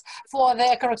titles for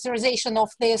the characterization of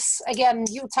this, again,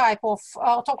 new type of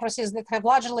autocracies that have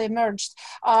largely emerged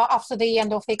after the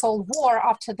end of the Cold War,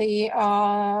 after the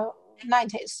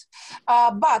 90s.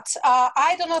 But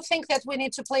I do not think that we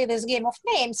need to play this game of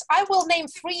names. I will name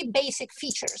three basic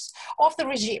features of the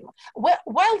regime.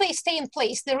 While they stay in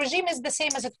place, the regime is the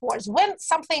same as it was. When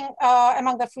something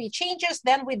among the three changes,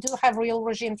 then we do have real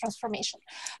regime transformation.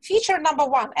 Feature number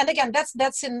one, and again, that's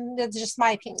just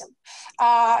my opinion.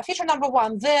 Feature number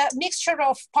one, the mixture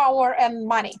of power and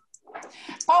money.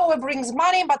 Power brings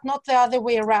money, but not the other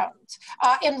way around.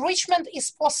 Enrichment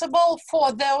is possible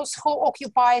for those who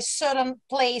occupy a certain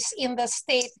place in the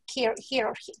state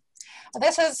hierarchy.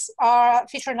 This is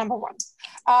feature number one.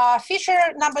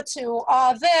 Feature number two,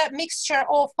 the mixture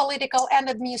of political and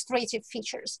administrative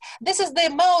features. This is the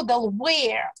model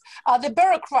where the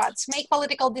bureaucrats make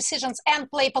political decisions and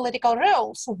play political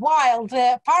roles, while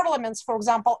the parliaments, for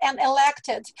example, and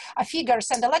elected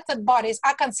figures and elected bodies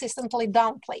are consistently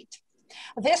downplayed.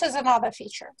 This is another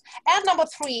feature. And number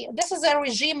three, this is a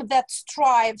regime that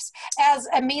strives as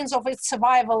a means of its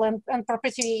survival and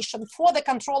perpetuation for the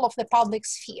control of the public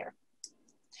sphere.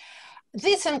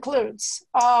 This includes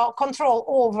control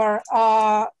over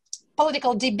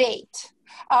political debate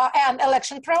and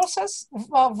election process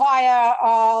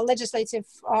via legislative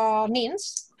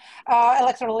means,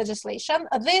 electoral legislation.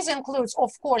 This includes,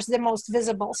 of course, the most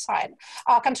visible side,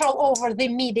 control over the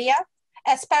media,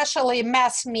 especially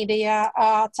mass media,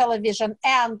 television,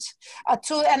 and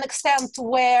to an extent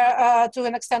where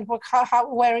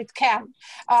it can,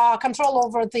 control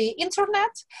over the internet,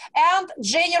 and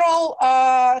general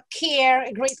care,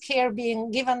 great care being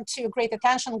given to, great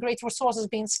attention, great resources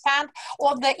being spent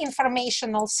on the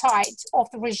informational side of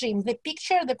the regime, the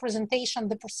picture, the presentation,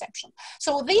 the perception.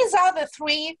 So these are the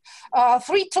three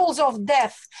tools of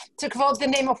death, to quote the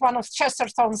name of one of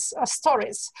Chesterton's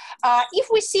stories. If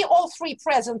we see all three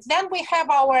present, then we have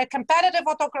our competitive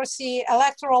autocracy,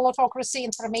 electoral autocracy,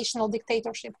 informational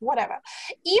dictatorship, whatever.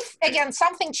 If, again,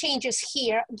 something changes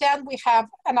here, then we have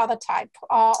another type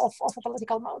of a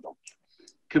political model.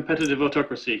 Competitive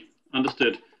autocracy,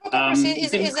 understood.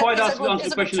 Didn't quite answer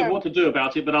the question of what to do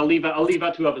about it, but I'll leave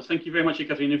that to others. Thank you very much,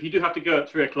 Ekaterina. If you do have to go at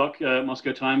 3 o'clock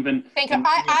Moscow time, then thank you.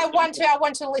 I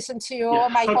want to listen to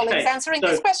my colleagues answering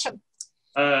this question.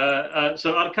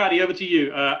 So Arkady, over to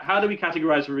you. How do we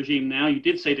categorize the regime now? You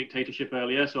did say dictatorship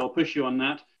earlier, so I'll push you on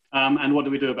that. And what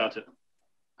do we do about it?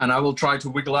 And I will try to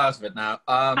wiggle out of it now.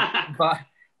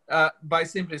 By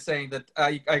simply saying that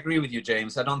I agree with you,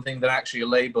 James. I don't think that actually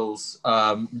labels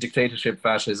dictatorship,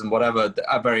 fascism, whatever,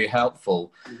 are very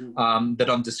helpful. They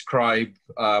don't describe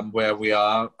where we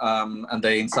are, and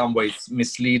they in some ways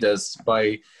mislead us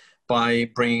by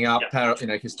bringing up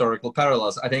historical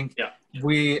parallels. I think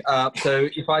so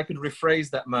if I could rephrase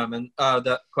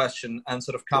that question and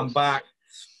sort of come back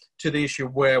to the issue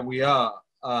where we are,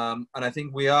 and I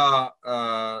think we are,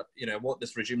 what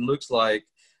this regime looks like,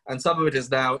 and some of it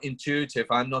is now intuitive.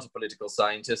 I'm not a political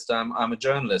scientist. I'm a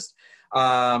journalist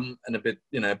and a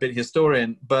bit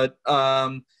historian, but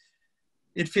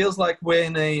it feels like we're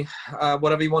in a,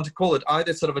 whatever you want to call it,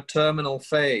 either sort of a terminal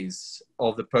phase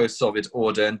of the post-Soviet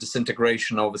order and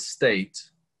disintegration of a state,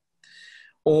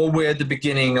 or we're at the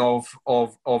beginning of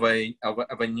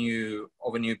a new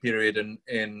period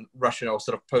in Russian or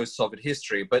sort of post-Soviet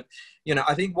history. But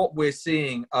I think what we're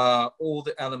seeing are all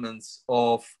the elements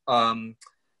of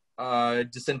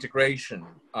disintegration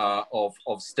of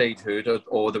statehood,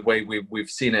 or the way we've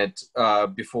seen it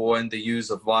before, and the use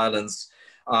of violence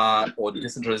or the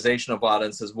decentralization of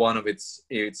violence as one of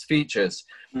its features.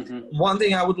 One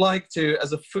thing I would like to,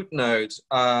 as a footnote,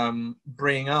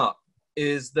 bring up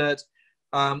is that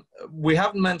we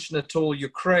haven't mentioned at all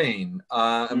Ukraine.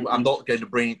 I'm not going to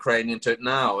bring Ukraine into it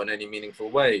now in any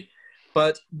meaningful way.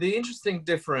 But the interesting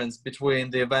difference between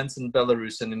the events in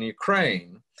Belarus and in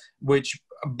Ukraine, which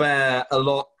bear a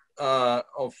lot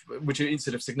which is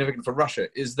sort of significant for Russia,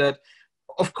 is that,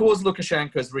 of course,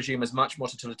 Lukashenko's regime is much more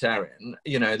totalitarian.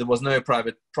 There was no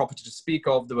private property to speak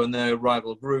of. There were no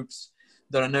rival groups.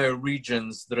 There are no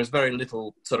regions. There is very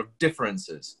little sort of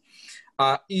differences.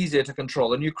 Easier to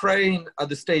control. In Ukraine,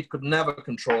 the state could never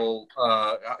control,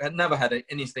 had never had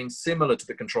anything similar to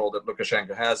the control that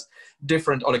Lukashenko has.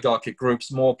 Different oligarchic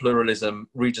groups, more pluralism,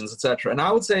 regions, etc. And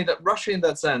I would say that Russia, in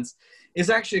that sense, is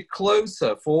actually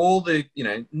closer, for all the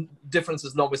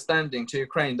differences notwithstanding, to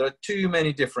Ukraine. There are too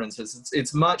many differences.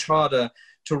 It's much harder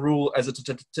to rule as a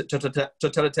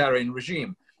totalitarian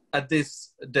regime at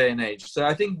this day and age. So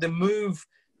I think the move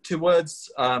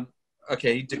towards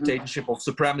dictatorship of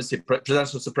supremacy,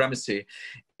 presidential supremacy,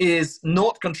 is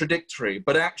not contradictory,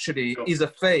 but actually is a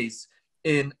phase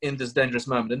in this dangerous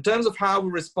moment. In terms of how we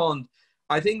respond,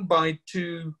 I think by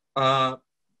two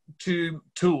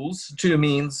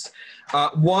means.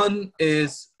 One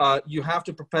is you have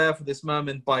to prepare for this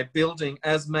moment by building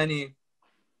as many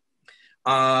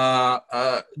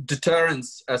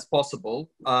deterrents as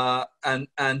possible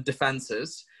and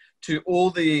defenses to all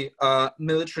the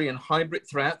military and hybrid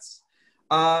threats.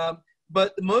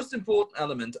 But the most important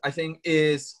element, I think,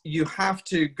 is you have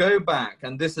to go back,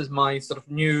 and this is my sort of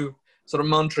new sort of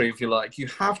mantra, if you like, you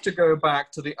have to go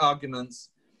back to the arguments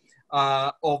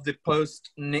of the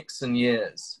post-Nixon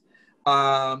years.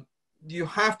 You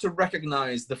have to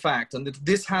recognize the fact, and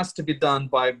this has to be done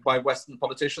by Western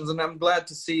politicians, and I'm glad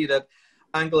to see that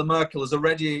Angela Merkel is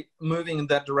already moving in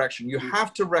that direction. You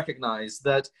have to recognize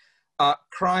that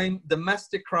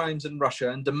domestic crimes in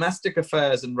Russia and domestic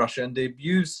affairs in Russia and the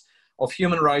abuse of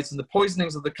human rights and the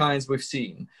poisonings of the kinds we've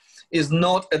seen is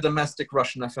not a domestic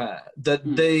Russian affair, that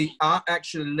they are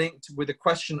actually linked with the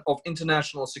question of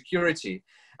international security,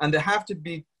 and they have to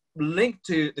be linked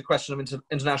to the question of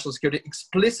international security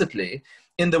explicitly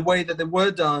in the way that they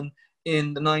were done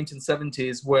in the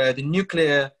 1970s, where the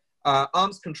nuclear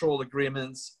arms control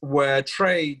agreements, where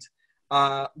trade,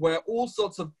 where all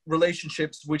sorts of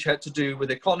relationships which had to do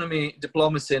with economy,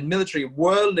 diplomacy, and military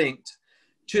were linked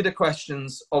to the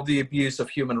questions of the abuse of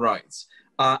human rights.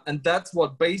 And that's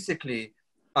what basically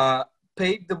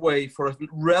paved the way for a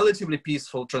relatively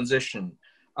peaceful transition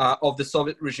of the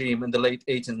Soviet regime in the late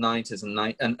 1890s and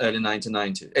early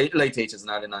 1990s, late 80s and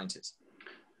early 90s.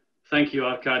 Thank you,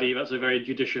 Arkady. That's a very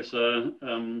judicious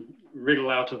wriggle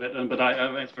out of it, but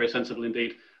it's very sensible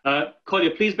indeed.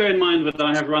 Kolya, please bear in mind that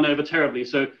I have run over terribly,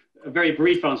 so a very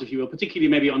brief answer, if you will, particularly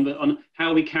maybe on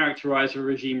how we characterize a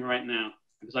regime right now,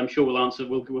 because I'm sure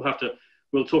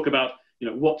we'll talk about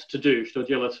what to do, что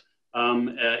делать,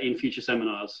 in future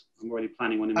seminars. I'm already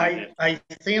planning one in my head. I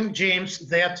think, James,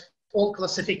 that all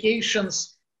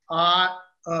classifications are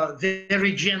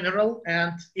very general,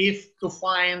 and if to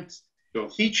find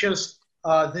features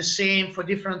the same for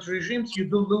different regimes, you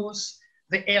do lose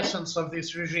the essence of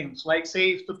these regimes. Like,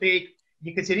 say, if to take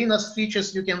Ekaterina's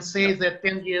features, you can say that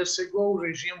 10 years ago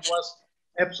regime was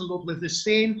absolutely the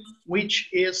same, which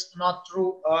is not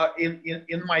true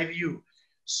in my view.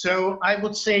 So I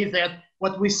would say that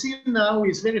what we see now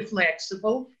is very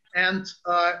flexible and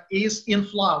is in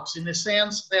flux, in the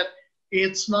sense that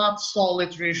it's not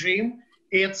solid regime,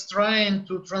 it's trying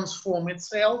to transform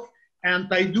itself, and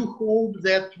I do hope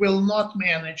that will not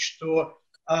manage to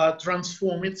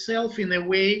transform itself in a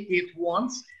way it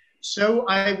wants. So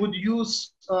I would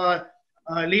use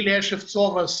Lilia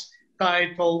Shevtsova's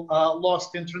title,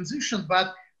 Lost in Transition,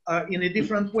 but in a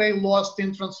different way, Lost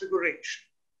in Transfiguration.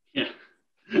 Yeah,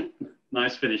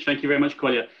 nice finish. Thank you very much,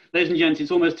 Kolya. Ladies and gents,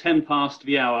 it's almost 10 past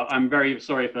the hour. I'm very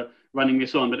sorry for running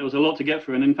this on, but it was a lot to get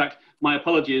through. And in fact, my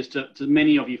apologies to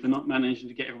many of you for not managing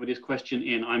to get everybody's question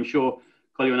in. I'm sure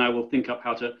Kolya and I will think up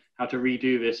how to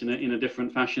redo this in a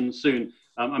different fashion soon.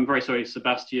 I'm very sorry,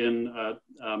 Sebastian,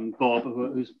 Bob,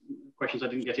 whose questions I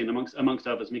didn't get in, amongst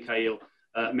others, Mikhail,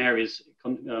 Mary's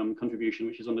contribution,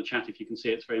 which is on the chat. If you can see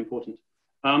it, it's very important.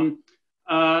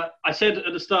 I said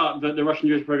at the start that the Russian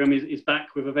Jewish program is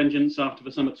back with a vengeance after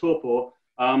the summer torpor.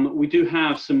 We do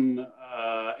have some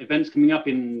events coming up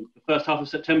in the first half of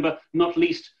September, not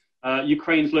least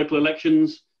Ukraine's local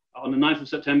elections on the 9th of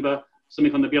September,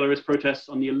 something on the Belarus protests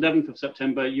on the 11th of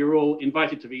September. You're all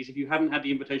invited to these. If you haven't had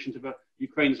the invitation to the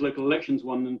Ukraine's local elections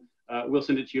one, then we'll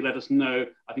send it to you. Let us know.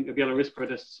 I think the Belarus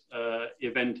protests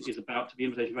event is the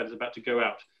invitation is about to go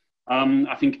out.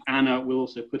 I think Anna will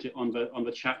also put it on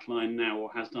the chat line now,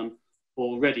 or has done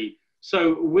already.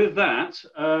 So with that,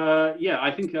 yeah,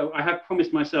 I think I have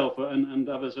promised myself and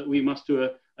others that we must do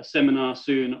a seminar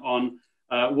soon on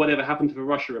whatever happened to the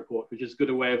Russia report, which is as good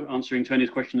a way of answering Tony's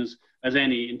question as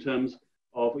any, in terms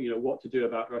of what to do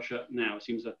about Russia now. It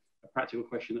seems a practical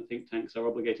question that think tanks are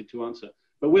obligated to answer.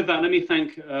 But with that, let me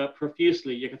thank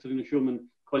profusely Ekaterina Schulmann,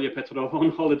 Kolya Petrov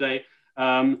on holiday,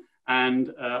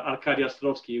 and Arkady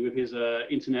Ostrovsky with his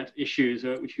internet issues,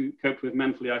 which you coped with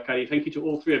manfully, Arkady. Thank you to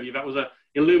all three of you. That was an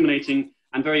illuminating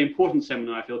and very important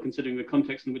seminar, I feel, considering the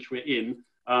context in which we're in,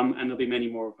 and there'll be many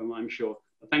more of them, I'm sure.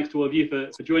 But thanks to all of you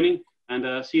for joining,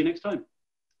 and see you next time.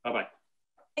 Bye-bye.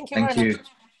 Thank you very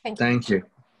much. Thank you.